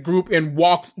leaves that group and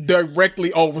walks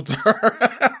directly over to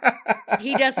her.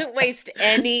 He doesn't waste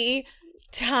any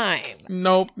time.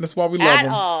 Nope. That's why we love him.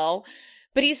 At all.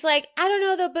 But he's like, I don't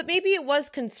know, though, but maybe it was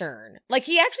concern. Like,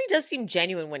 he actually does seem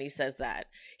genuine when he says that.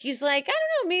 He's like, I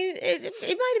don't know, maybe it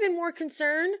might have been more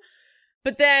concern.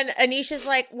 But then Anisha's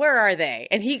like, where are they?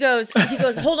 And he goes,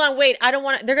 hold on, wait, I don't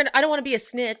want to be a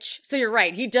snitch. So you're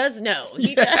right. He does know.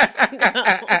 He does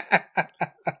know.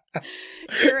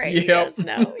 You're right. He does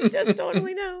know. He does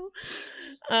totally know.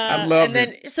 I love and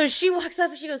then, so she walks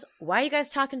up and she goes, why are you guys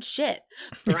talking shit?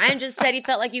 Brian just said he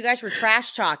felt like you guys were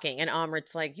trash talking. And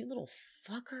Amrit's like, you little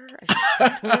fucker.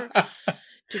 I swear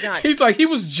to God. He's like, he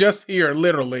was just here,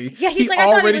 literally. Yeah, he's like, I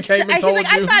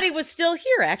thought he was still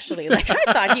here, actually. Like,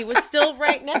 I thought he was still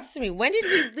right next to me. When did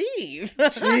he leave?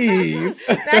 Jeez.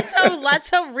 That's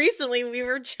how recently we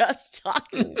were just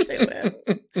talking to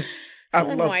him. I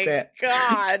love that.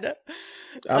 God.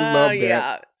 I love that.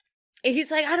 Yeah.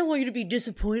 He's like, I don't want you to be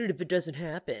disappointed if it doesn't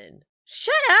happen.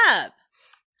 Shut up.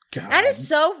 God. That is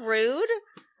so rude.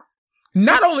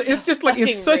 Not That's only, it's so just like,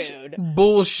 it's such rude.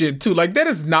 bullshit too. Like, that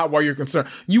is not why you're concerned.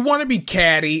 You want to be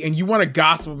catty and you want to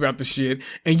gossip about the shit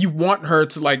and you want her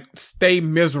to like stay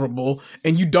miserable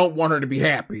and you don't want her to be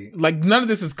happy. Like, none of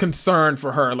this is concern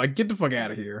for her. Like, get the fuck out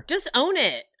of here. Just own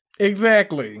it.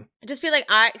 Exactly. Just be like,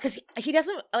 because he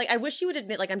doesn't, like, I wish he would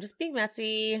admit, like, I'm just being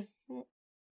messy.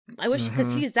 I wish,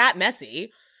 because he's that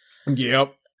messy.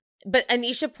 Yep. But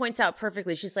Anisha points out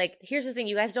perfectly. She's like, here's the thing.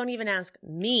 You guys don't even ask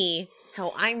me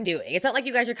how I'm doing. It's not like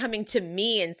you guys are coming to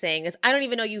me and saying this. I don't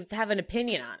even know you have an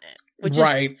opinion on it, which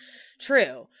is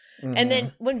true. Mm-hmm. And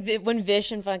then when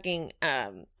Vish and fucking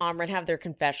Amrit have their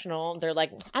confessional, they're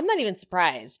like, I'm not even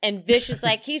surprised. And Vish is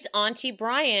like, he's Auntie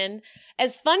Brian.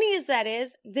 As funny as that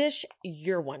is, Vish,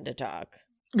 you're one to talk.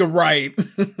 Right.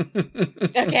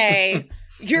 Okay.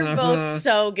 You're both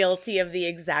so guilty of the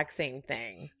exact same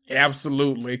thing.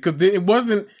 Absolutely. Because it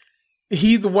wasn't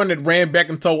he the one that ran back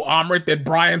and told Amrit that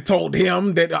Brian told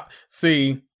him that, no.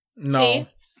 See?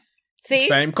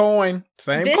 Same coin.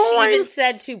 Same Vish coin. even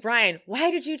said to Brian, why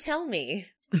did you tell me?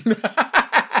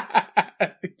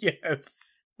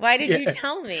 Yes. Why did you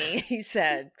tell me? He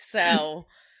said. So,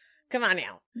 come on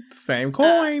now. Same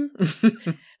coin.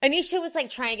 Anisha was like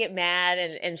trying to get mad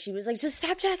and she was like, just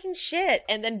stop talking shit.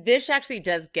 And then Vish actually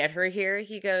does get her here.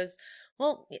 He goes,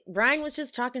 well, Brian was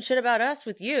just talking shit about us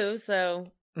with you. So,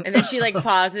 and then she like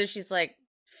pauses. She's like,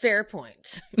 fair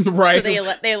point. Right. So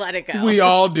they let it go. We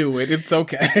all do it. It's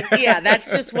okay. Yeah,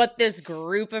 that's just what this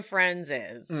group of friends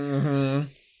is. Mm-hmm.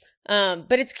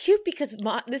 But it's cute because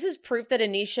this is proof that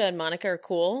Anisha and Monica are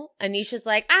cool. Anisha's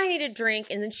like, I need a drink.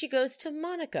 And then she goes to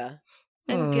Monica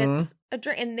and gets a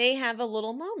drink. And they have a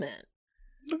little moment.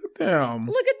 Look at them.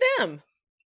 Look at them.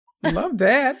 Love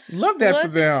that. Love that for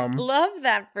them. Love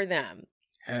that for them.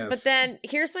 Yes. But then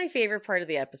here's my favorite part of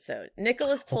the episode.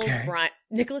 Nicholas pulls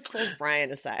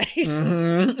Brian aside.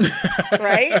 Mm-hmm.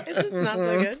 Right? This is not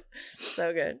so good.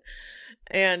 So good.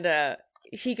 And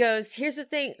he goes, here's the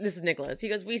thing. This is Nicholas. He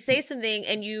goes, we say something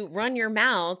and you run your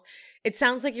mouth. It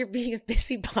sounds like you're being a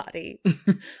busybody.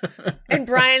 And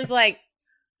Brian's like,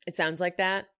 it sounds like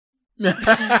that. And then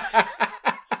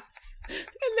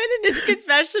in his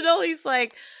confessional, he's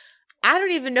like, I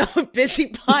don't even know what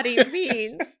busybody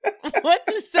means. What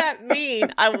does that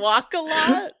mean? I walk a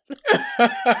lot?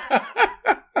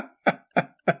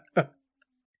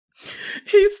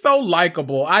 He's so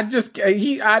likable.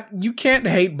 You can't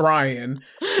hate Brian.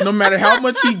 No matter how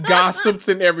much he gossips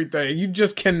and everything, you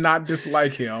just cannot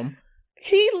dislike him.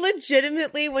 He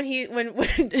legitimately, when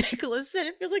Nicholas said,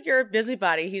 it feels like you're a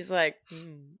busybody, he's like,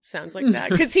 sounds like that.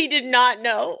 Because he did not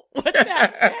know what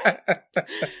that meant.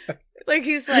 Like,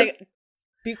 he's like,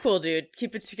 be cool, dude.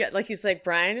 Keep it together. Like, he's like,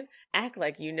 Brian, act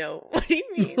like you know what he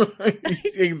means.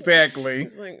 Exactly.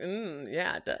 He's like,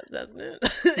 yeah, it does, doesn't it?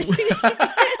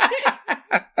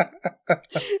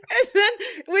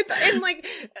 And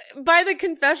then by the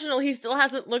confessional, he still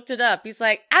hasn't looked it up. He's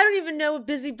like, I don't even know what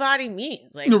busybody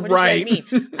means. Like, what does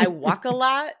that mean? I walk a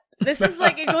lot. This is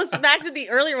like, it goes back to the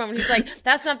earlier one when he's like,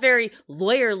 that's not very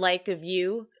lawyer-like of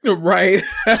you. Right.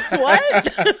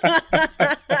 What?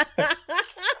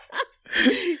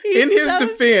 In his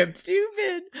defense,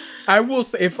 stupid. I will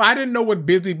say, if I didn't know what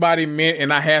busybody meant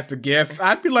and I had to guess,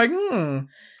 I'd be like,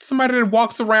 somebody that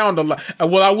walks around a lot.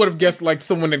 Well, I would have guessed like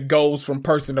someone that goes from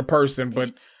person to person,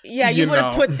 but Yeah, you would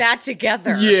have put that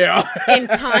together. Yeah. In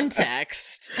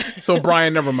context. So,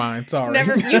 Brian, never mind. Sorry.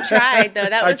 You tried, though.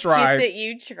 That was cute tried. that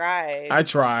you tried. I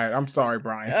tried. I'm sorry,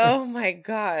 Brian. Oh, my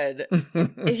God.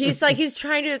 He's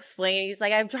trying to explain. He's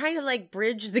like, I'm trying to, like,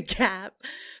 bridge the gap.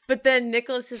 But then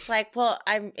Nicholas is like, well,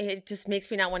 it just makes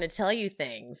me not want to tell you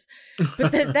things.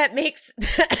 But then that makes,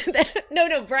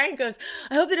 no, Brian goes,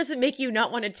 I hope it doesn't make you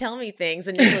not want to tell me things.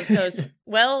 And Nicholas goes,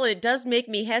 well, it does make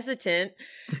me hesitant.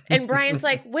 And Brian's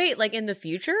like, wait, like in the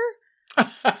future?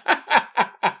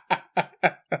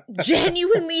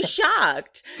 Genuinely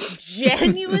shocked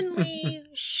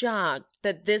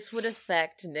that this would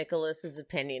affect Nicholas's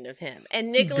opinion of him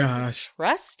and Nicholas's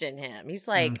trust in him. He's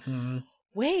like,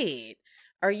 wait,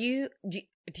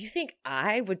 do you think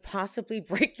I would possibly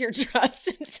break your trust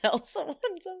and tell someone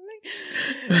something?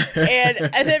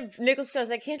 And then Nicholas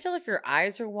goes, I can't tell if your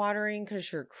eyes are watering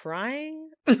because you're crying.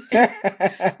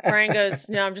 Brian goes,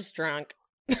 no, I'm just drunk.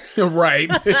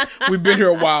 Right. We've been here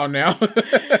a while now.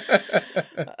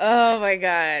 Oh my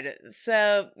God.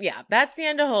 So yeah, that's the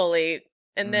end of Holy.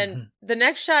 And then the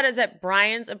next shot is at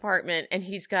Brian's apartment and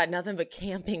he's got nothing but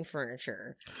camping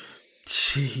furniture.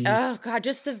 Jeez. Oh God,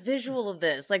 just the visual of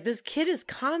this. Like, this kid is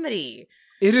comedy.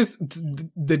 It is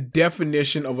the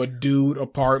definition of a dude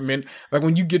apartment. Like,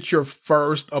 when you get your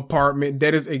first apartment,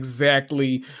 that is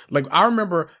exactly, like, I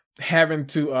remember having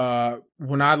to,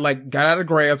 when I, like, got out of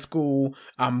grad school,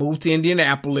 I moved to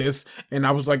Indianapolis, and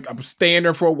I was staying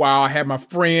there for a while. I had my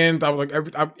friends. I was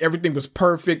like, everything was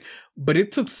perfect, but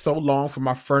it took so long for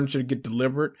my furniture to get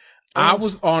delivered. I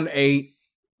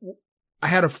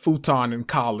had a futon in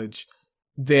college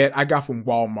that I got from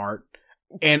Walmart,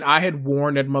 and I had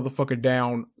worn that motherfucker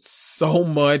down so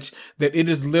much that it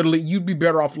is literally, you'd be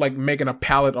better off like making a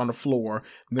pallet on the floor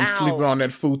than sleeping on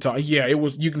that futon. Yeah, it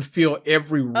was, you can feel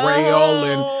every rail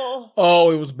and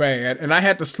it was bad. And I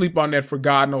had to sleep on that for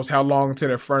God knows how long until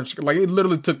that furniture, like, it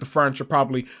literally took the furniture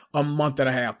probably a month and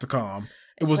a half to come.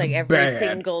 It was like every bad.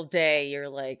 Single day you're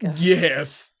like, ugh.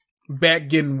 Yes. Back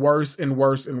getting worse and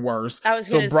worse and worse. I was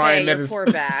going to say, your poor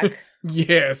back.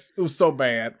 Yes, it was so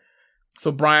bad.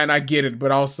 So, Brian, I get it,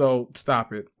 but also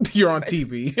stop it. You're on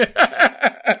TV.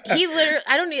 He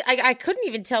literally, I couldn't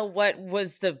even tell what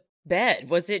was the bed.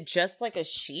 Was it just like a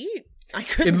sheet? I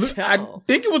couldn't tell. I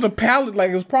think it was a pallet.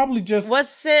 Like, it was probably just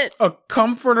a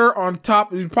comforter on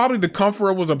top. Probably the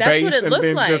comforter was a base and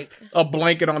then just a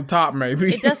blanket on top,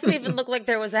 maybe. It doesn't even look like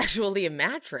there was actually a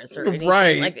mattress or anything.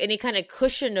 Right. Like any kind of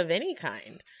cushion of any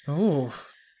kind. Oh.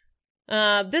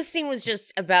 This scene was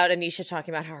just about Anisha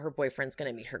talking about how her boyfriend's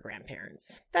going to meet her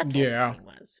grandparents. That's all the scene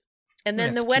was. And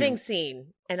then the wedding scene,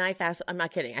 and I'm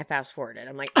not kidding, I fast forwarded.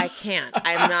 I'm like, I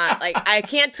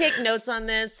can't take notes on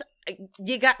this.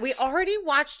 We already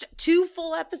watched 2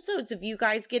 full episodes of you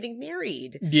guys getting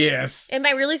married. Yes. Am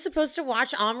I really supposed to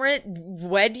watch Amrit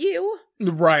wed you?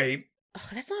 Right. Oh,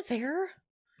 that's not fair.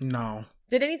 No.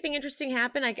 Did anything interesting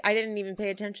happen? I didn't even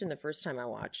pay attention the first time I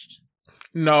watched.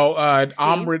 No,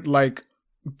 Amrit like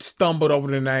stumbled over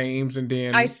the names and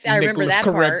then I remember that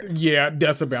part. Yeah,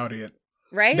 that's about it.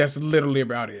 Right? That's literally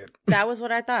about it. That was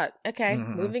what I thought. Okay,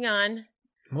 moving on.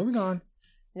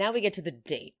 Now we get to the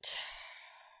date.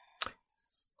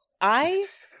 I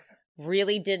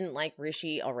really didn't like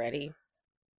Rishi already,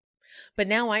 but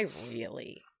now I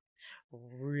really,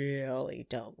 really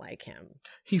don't like him.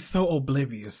 He's so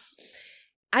oblivious.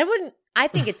 I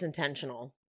think it's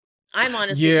intentional. I'm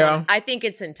honestly, I think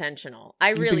it's intentional. I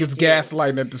really think it's do.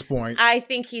 Gaslighting at this point. I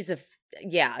think he's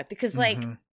because like,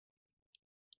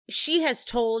 she has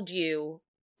told you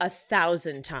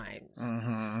 1,000 times.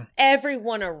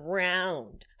 Everyone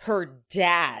around her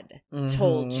dad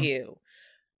told you.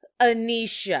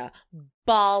 Anisha,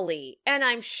 Bali, and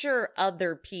I'm sure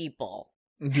other people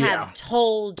have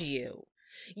told you.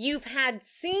 You've had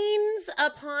scenes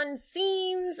upon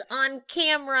scenes on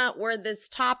camera where this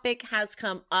topic has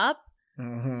come up,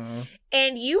 and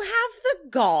you have the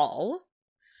gall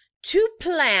to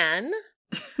plan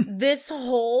this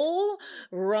whole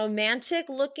romantic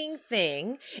looking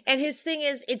thing. And his thing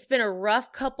is, it's been a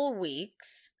rough couple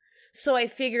weeks, so I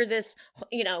figure this,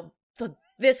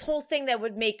 this whole thing that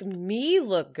would make me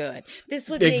look good. This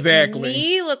would make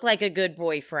me look like a good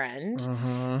boyfriend.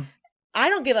 I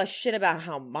don't give a shit about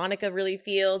how Monica really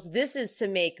feels. This is to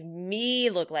make me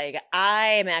look like I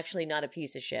am actually not a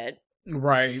piece of shit.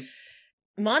 Right.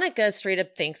 Monica straight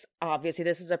up thinks, obviously,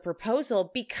 this is a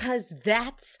proposal because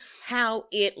that's how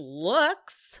it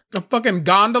looks. A fucking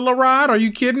gondola ride? Are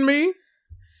you kidding me?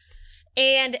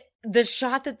 And the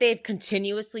shot that they've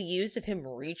continuously used of him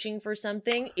reaching for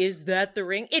something, is that the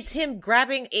ring? It's him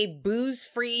grabbing a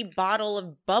booze-free bottle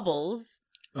of bubbles.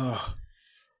 Ugh.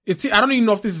 I don't even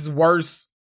know if this is worse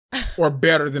or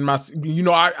better than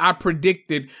I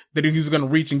predicted that he was going to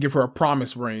reach and give her a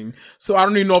promise ring. So I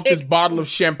don't even know if this bottle of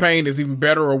champagne is even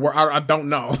better or what. I don't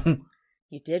know.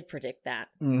 You did predict that.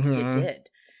 Mm-hmm. You did.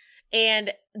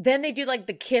 And then they do like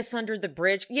the kiss under the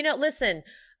bridge. Listen,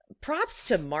 props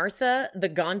to Martha, the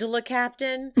gondola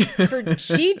captain.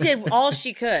 She did all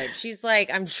she could. She's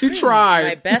like, she tried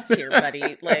my best here,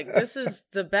 buddy. Like, this is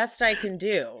the best I can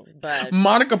do. But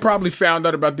Monica probably found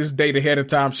out about this date ahead of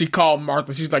time. She called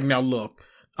Martha. She's like, now look,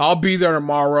 I'll be there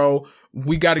tomorrow.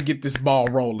 We got to get this ball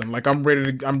rolling. Like, I'm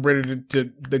ready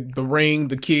to the ring,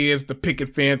 the kids, the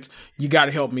picket fence. You got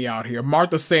to help me out here.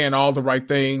 Martha's saying all the right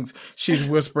things. She's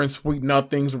whispering sweet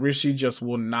nothings. Rishi just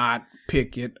will not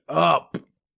pick it up.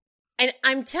 And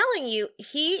I'm telling you,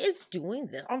 he is doing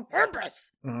this on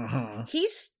purpose. Uh-huh.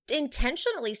 He's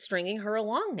intentionally stringing her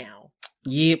along now.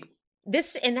 Yep.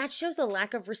 And that shows a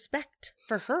lack of respect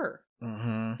for her.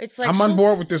 Uh-huh. It's like, I'm on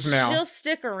board with this now. She'll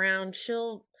stick around.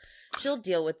 She'll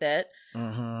deal with it.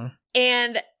 Uh-huh.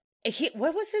 And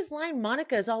what was his line?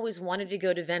 Monica has always wanted to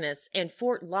go to Venice, and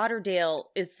Fort Lauderdale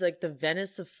is like the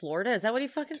Venice of Florida. Is that what he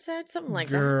fucking said? Something like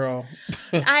Girl.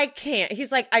 that. I can't.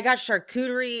 He's like, I got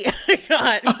charcuterie. I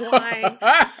got wine.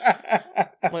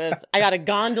 I got a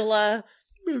gondola.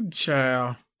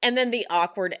 Child. And then the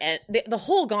awkward end. The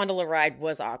whole gondola ride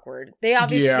was awkward. They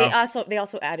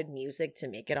also added music to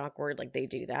make it awkward. Like, they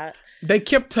do that. They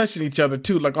kept touching each other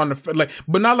too, like on the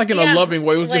but not like in a loving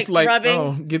way. It was like, just like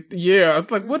rubbing.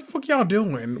 It's like, what the fuck y'all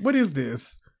doing? What is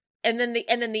this? And then the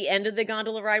end of the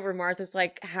gondola ride where Martha's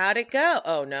like, how'd it go?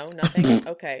 Oh no, nothing.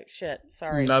 Okay, shit,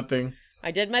 sorry, nothing. I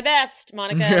did my best,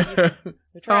 Monica.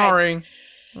 Sorry.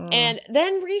 And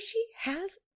then Rishi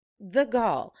has the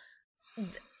gall.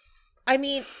 I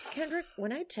mean, Kendrick,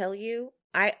 when I tell you,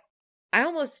 I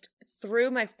almost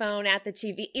threw my phone at the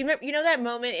TV. You know that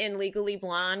moment in Legally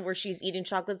Blonde where she's eating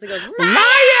chocolates and goes,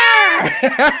 liar!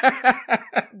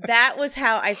 That was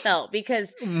how I felt,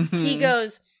 because he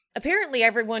goes, apparently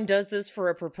everyone does this for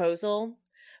a proposal,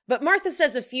 but Martha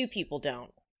says a few people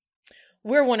don't.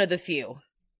 We're one of the few.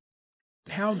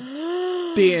 How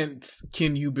dense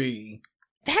can you be?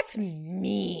 That's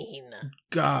mean.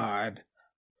 God.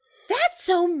 That's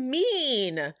so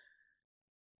mean.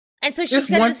 And so she's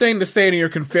it's one thing to say it in your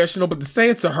confessional, but to say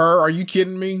it to her, are you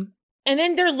kidding me? And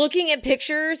then they're looking at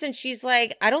pictures and she's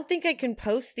like, I don't think I can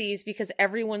post these because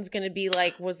everyone's going to be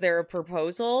like, was there a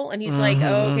proposal? And he's like,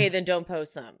 oh, okay, then don't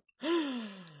post them.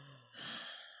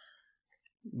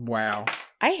 Wow.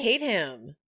 I hate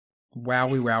him.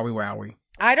 Wowie.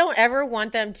 I don't ever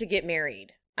want them to get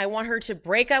married. I want her to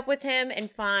break up with him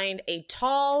and find a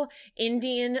tall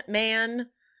Indian man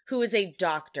who is a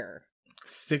doctor.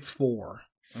 6'4".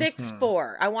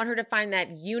 6'4". I want her to find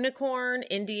that unicorn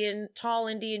tall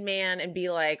Indian man and be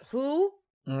like, who?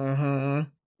 Mm-hmm.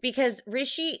 Because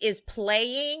Rishi is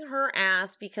playing her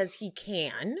ass because he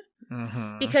can.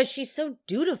 Mm-hmm. Because she's so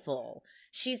dutiful.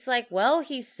 She's like, well,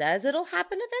 he says it'll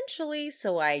happen eventually,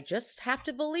 so I just have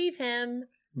to believe him.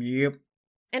 Yep.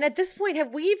 And at this point,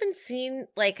 have we even seen,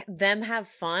 like, them have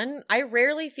fun? I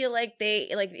rarely feel like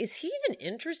is he even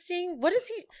interesting? What is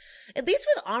he, at least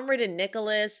with Amrit and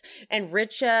Nicholas and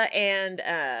Richa and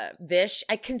Vish,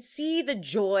 I can see the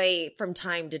joy from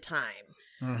time to time.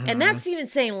 Mm-hmm. And that's even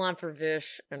saying a lot for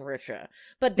Vish and Richa.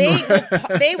 But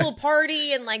they will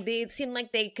party and, like, they seem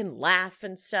like they can laugh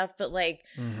and stuff. But, like,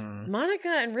 Monica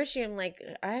and Rishi, I'm like,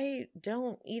 I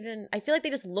feel like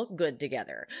they just look good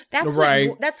together.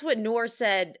 That's what Noor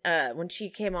said when she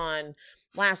came on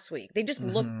last week. They just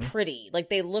look pretty. Like,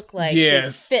 they look like they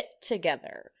fit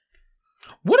together.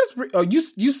 What is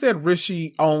you said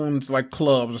Rishi owns like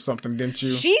clubs or something, didn't you?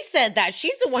 She said that.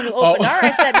 She's the one who opened our. I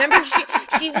said, remember,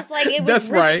 she was like, it was. That's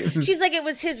right. She's like, it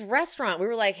was his restaurant. We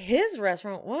were like, his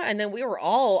restaurant? What? And then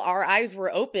our eyes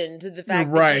were open to the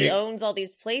fact that he owns all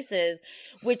these places,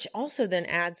 which also then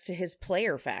adds to his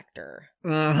player factor.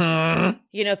 Mm-hmm.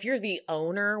 You know, if you're the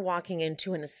owner walking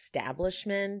into an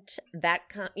establishment,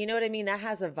 you know what I mean? That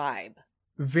has a vibe.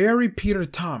 Very Peter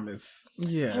Thomas.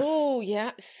 Yes. Oh,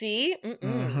 yeah. See?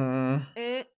 Mm-mm.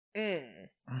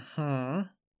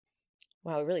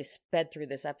 Wow, we really sped through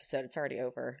this episode. It's already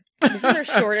over. This is our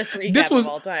shortest recap of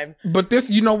all time. But this,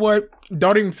 you know what?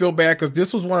 Don't even feel bad, because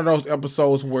this was one of those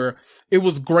episodes where it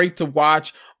was great to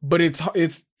watch, but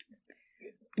it's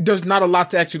there's not a lot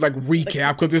to actually like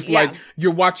recap, because it's like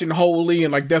you're watching Holy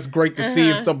and like that's great to see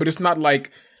and stuff, but it's not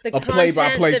like a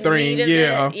play-by-play thing.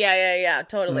 Yeah,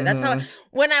 totally. That's how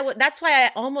that's why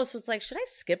I almost was like, should I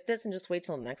skip this and just wait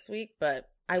till next week? But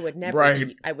I would never.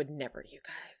 I would never, you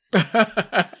guys.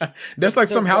 That's like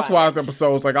some Housewives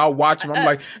episodes. Like, I'll watch them. I'm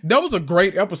like, that was a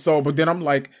great episode, but then I'm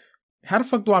like, how the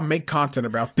fuck do I make content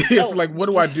about this? Oh. Like, what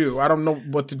do I do? I don't know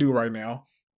what to do right now.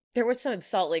 There was some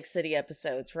Salt Lake City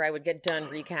episodes where I would get done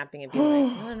recapping and be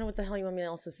like, I don't know what the hell you want me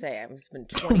else to say. It's been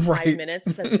 25 Right.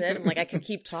 minutes. That's it. I'm like, I could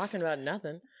keep talking about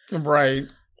nothing. Right.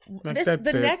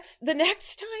 The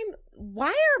next time,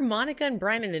 why are Monica and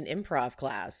Brian in an improv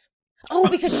class? Oh,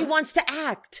 because she wants to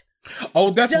act.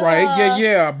 Oh, that's Duh. right.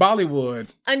 Yeah. Bollywood.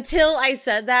 Until I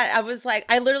said that, I was like,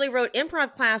 I literally wrote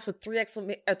improv class with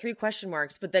three question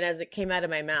marks, but then as it came out of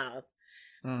my mouth,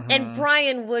 and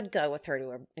Brian would go with her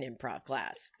to an improv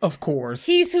class. Of course.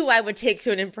 He's who I would take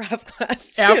to an improv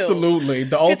class too. Absolutely.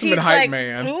 The ultimate hype like,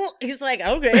 man. Ooh, he's like,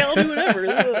 okay, I'll do whatever.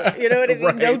 You know what I mean?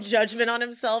 Right. No judgment on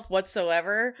himself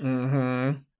whatsoever.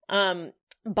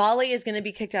 Bali is going to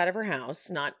be kicked out of her house,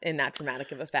 not in that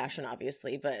dramatic of a fashion,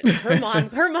 obviously, but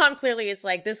her mom clearly is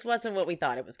like, this wasn't what we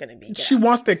thought it was going to be. She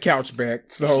wants that couch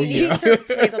back, so she needs her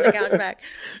place on the couch back.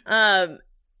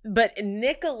 But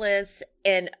Nicholas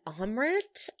and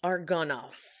Amrit are gonna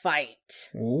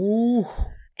fight. Ooh.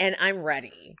 And I'm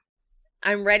ready.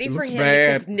 I'm ready for him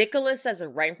because Nicholas says it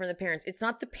right in front of the parents. It's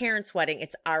not the parents' wedding,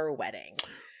 it's our wedding.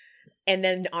 And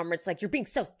then Amrit's like, you're being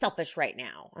so selfish right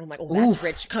now. And I'm like, oh, that's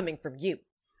rich coming from you.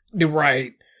 You're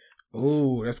right.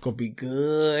 Ooh, that's gonna be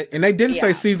good. And they didn't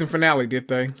say season finale, did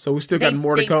they? So we still got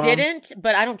more to come. They didn't,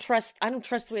 but I don't trust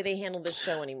the way they handle this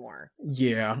show anymore.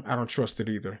 Yeah, I don't trust it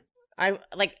either. I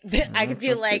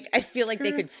feel like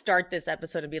they could start this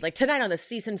episode and be like, tonight on the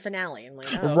season finale. I'm like,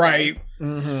 oh, okay. Right.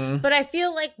 Mm-hmm. But I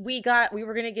feel like we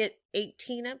were gonna get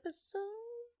 18 episodes,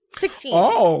 16.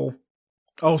 Oh,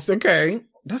 okay.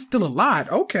 That's still a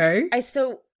lot. Okay.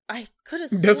 I could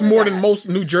have. That's more than most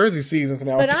New Jersey seasons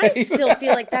now. But I still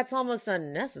feel like that's almost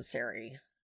unnecessary.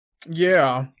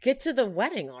 Yeah. Get to the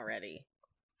wedding already.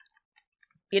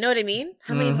 You know what I mean?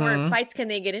 How many more fights can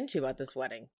they get into at this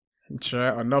wedding?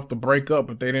 Enough to break up,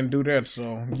 but they didn't do that.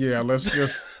 So yeah, let's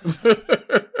just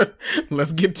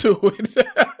let's get to it.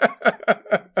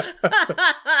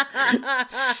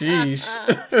 Sheesh.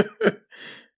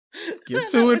 Get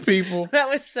to it, people. That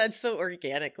was said so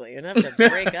organically. Enough to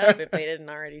break up if they didn't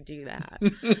already do that.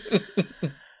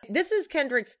 This is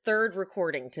Kendrick's third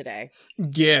recording today.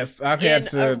 Yes, I've had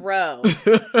to. In a row.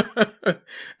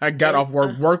 I got off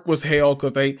work. Work was hell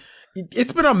because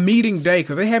it's been a meeting day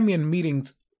because they had me in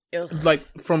meetings. Ugh. Like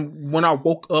from when I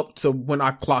woke up to when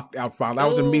I clocked out finally. I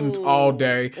was in meetings all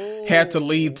day. Had to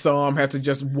lead some, had to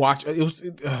just watch. It was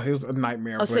a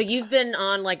nightmare. Oh, so you've been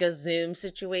on like a Zoom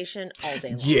situation all day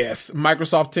long? Yes.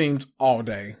 Microsoft Teams all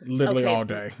day. Literally all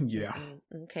day. Yeah.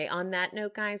 Okay. On that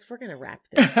note, guys, we're going to wrap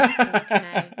this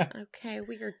up. Okay.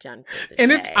 We are done for the day.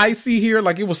 And it's icy here.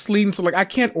 Like it was sleeting. So like I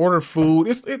can't order food.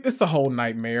 It's a whole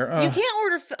nightmare. You can't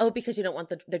order because you don't want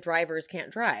the drivers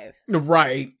can't drive.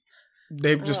 Right.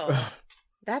 They've just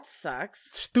that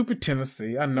sucks. Stupid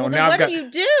Tennessee. I know. Well, now what do you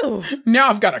do? Now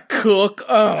I've got to cook.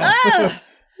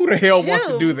 Who the hell wants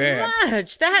to do that?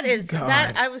 Much. That is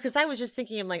that. Because I was just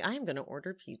thinking, I'm like, I am going to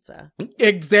order pizza.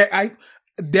 Exactly.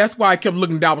 That's why I kept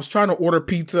looking down. I was trying to order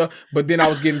pizza, but then I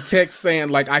was getting texts saying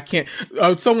like I can't.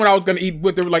 Someone I was going to eat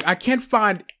with, they were like, I can't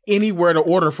find anywhere to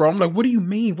order from. I'm like, what do you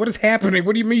mean? What is happening?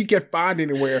 What do you mean you can't find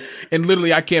anywhere? And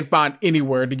literally, I can't find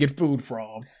anywhere to get food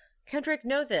from. Kendrick,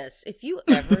 know this. If you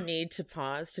ever need to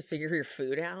pause to figure your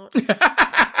food out,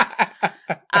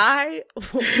 I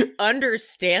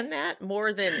understand that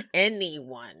more than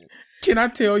anyone. Can I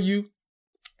tell you?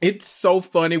 It's so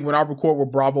funny when I record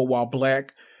with Bravo While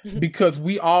Black because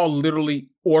we all literally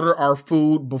order our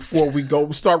food before we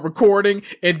start recording,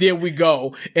 and then we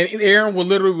go. And Aaron will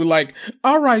literally be like,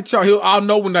 all right, y'all. I'll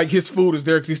know when like his food is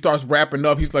there because he starts wrapping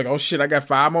up. He's like, oh shit, I got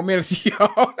 5 more minutes,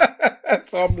 y'all.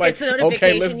 So I'm like,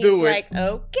 okay, let's do it. He's like,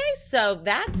 okay, so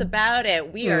that's about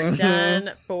it. We are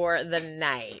done for the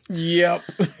night. Yep.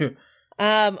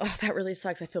 That really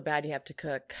sucks. I feel bad you have to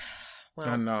cook. Well,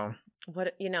 I know.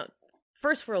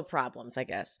 First world problems, I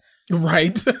guess.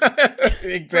 Right.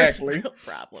 Exactly. First world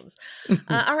problems.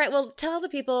 All right. Well, tell the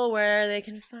people where they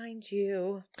can find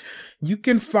you. You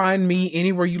can find me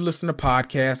anywhere you listen to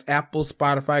podcasts, Apple,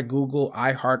 Spotify, Google,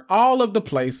 iHeart, all of the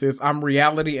places. I'm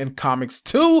Reality and Comics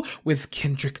 2 with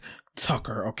Kendrick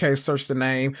Tucker. Okay. Search the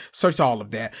name, search all of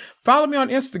that. Follow me on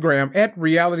Instagram at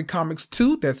Reality Comics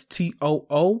 2. That's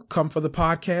TOO. Come for the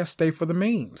podcast. Stay for the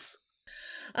memes.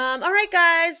 All right,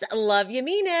 guys. Love you,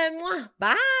 mean it. Mwah.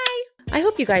 Bye. I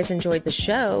hope you guys enjoyed the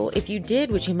show. If you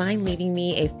did, would you mind leaving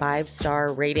me a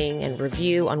 5-star rating and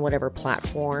review on whatever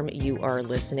platform you are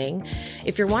listening?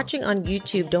 If you're watching on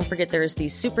YouTube, don't forget there's the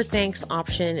super thanks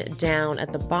option down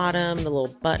at the bottom, the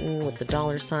little button with the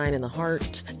 $ and the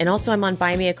heart. And also I'm on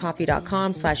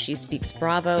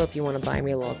buymeacoffee.com/SheSpeaksBravo if you want to buy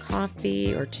me a little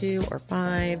coffee or 2 or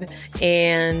 5.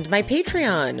 And my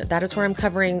Patreon, that is where I'm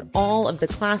covering all of the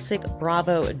classic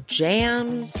Bravo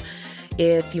jams.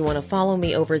 If you want to follow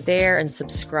me over there and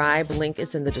subscribe, link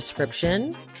is in the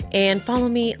description. And follow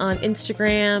me on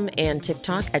Instagram and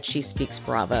TikTok at She Speaks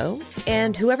Bravo.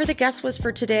 And whoever the guest was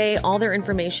for today, all their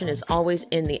information is always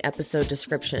in the episode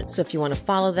description. So if you want to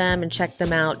follow them and check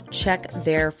them out, check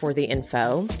there for the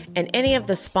info. And any of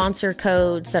the sponsor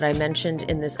codes that I mentioned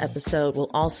in this episode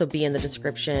will also be in the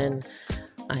description.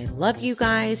 I love you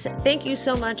guys. Thank you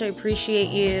so much. I appreciate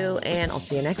you. And I'll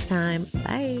see you next time.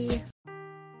 Bye.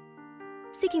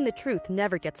 Seeking the truth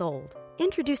never gets old.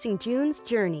 Introducing June's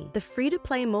Journey, the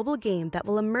free-to-play mobile game that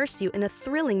will immerse you in a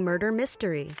thrilling murder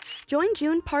mystery. Join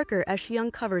June Parker as she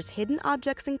uncovers hidden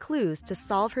objects and clues to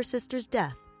solve her sister's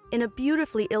death in a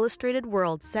beautifully illustrated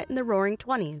world set in the Roaring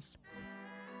 '20s.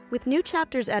 With new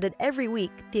chapters added every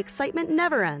week, the excitement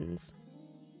never ends.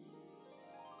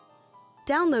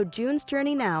 Download June's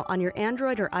Journey now on your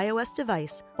Android or iOS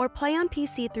device, or play on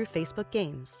PC through Facebook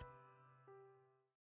Games.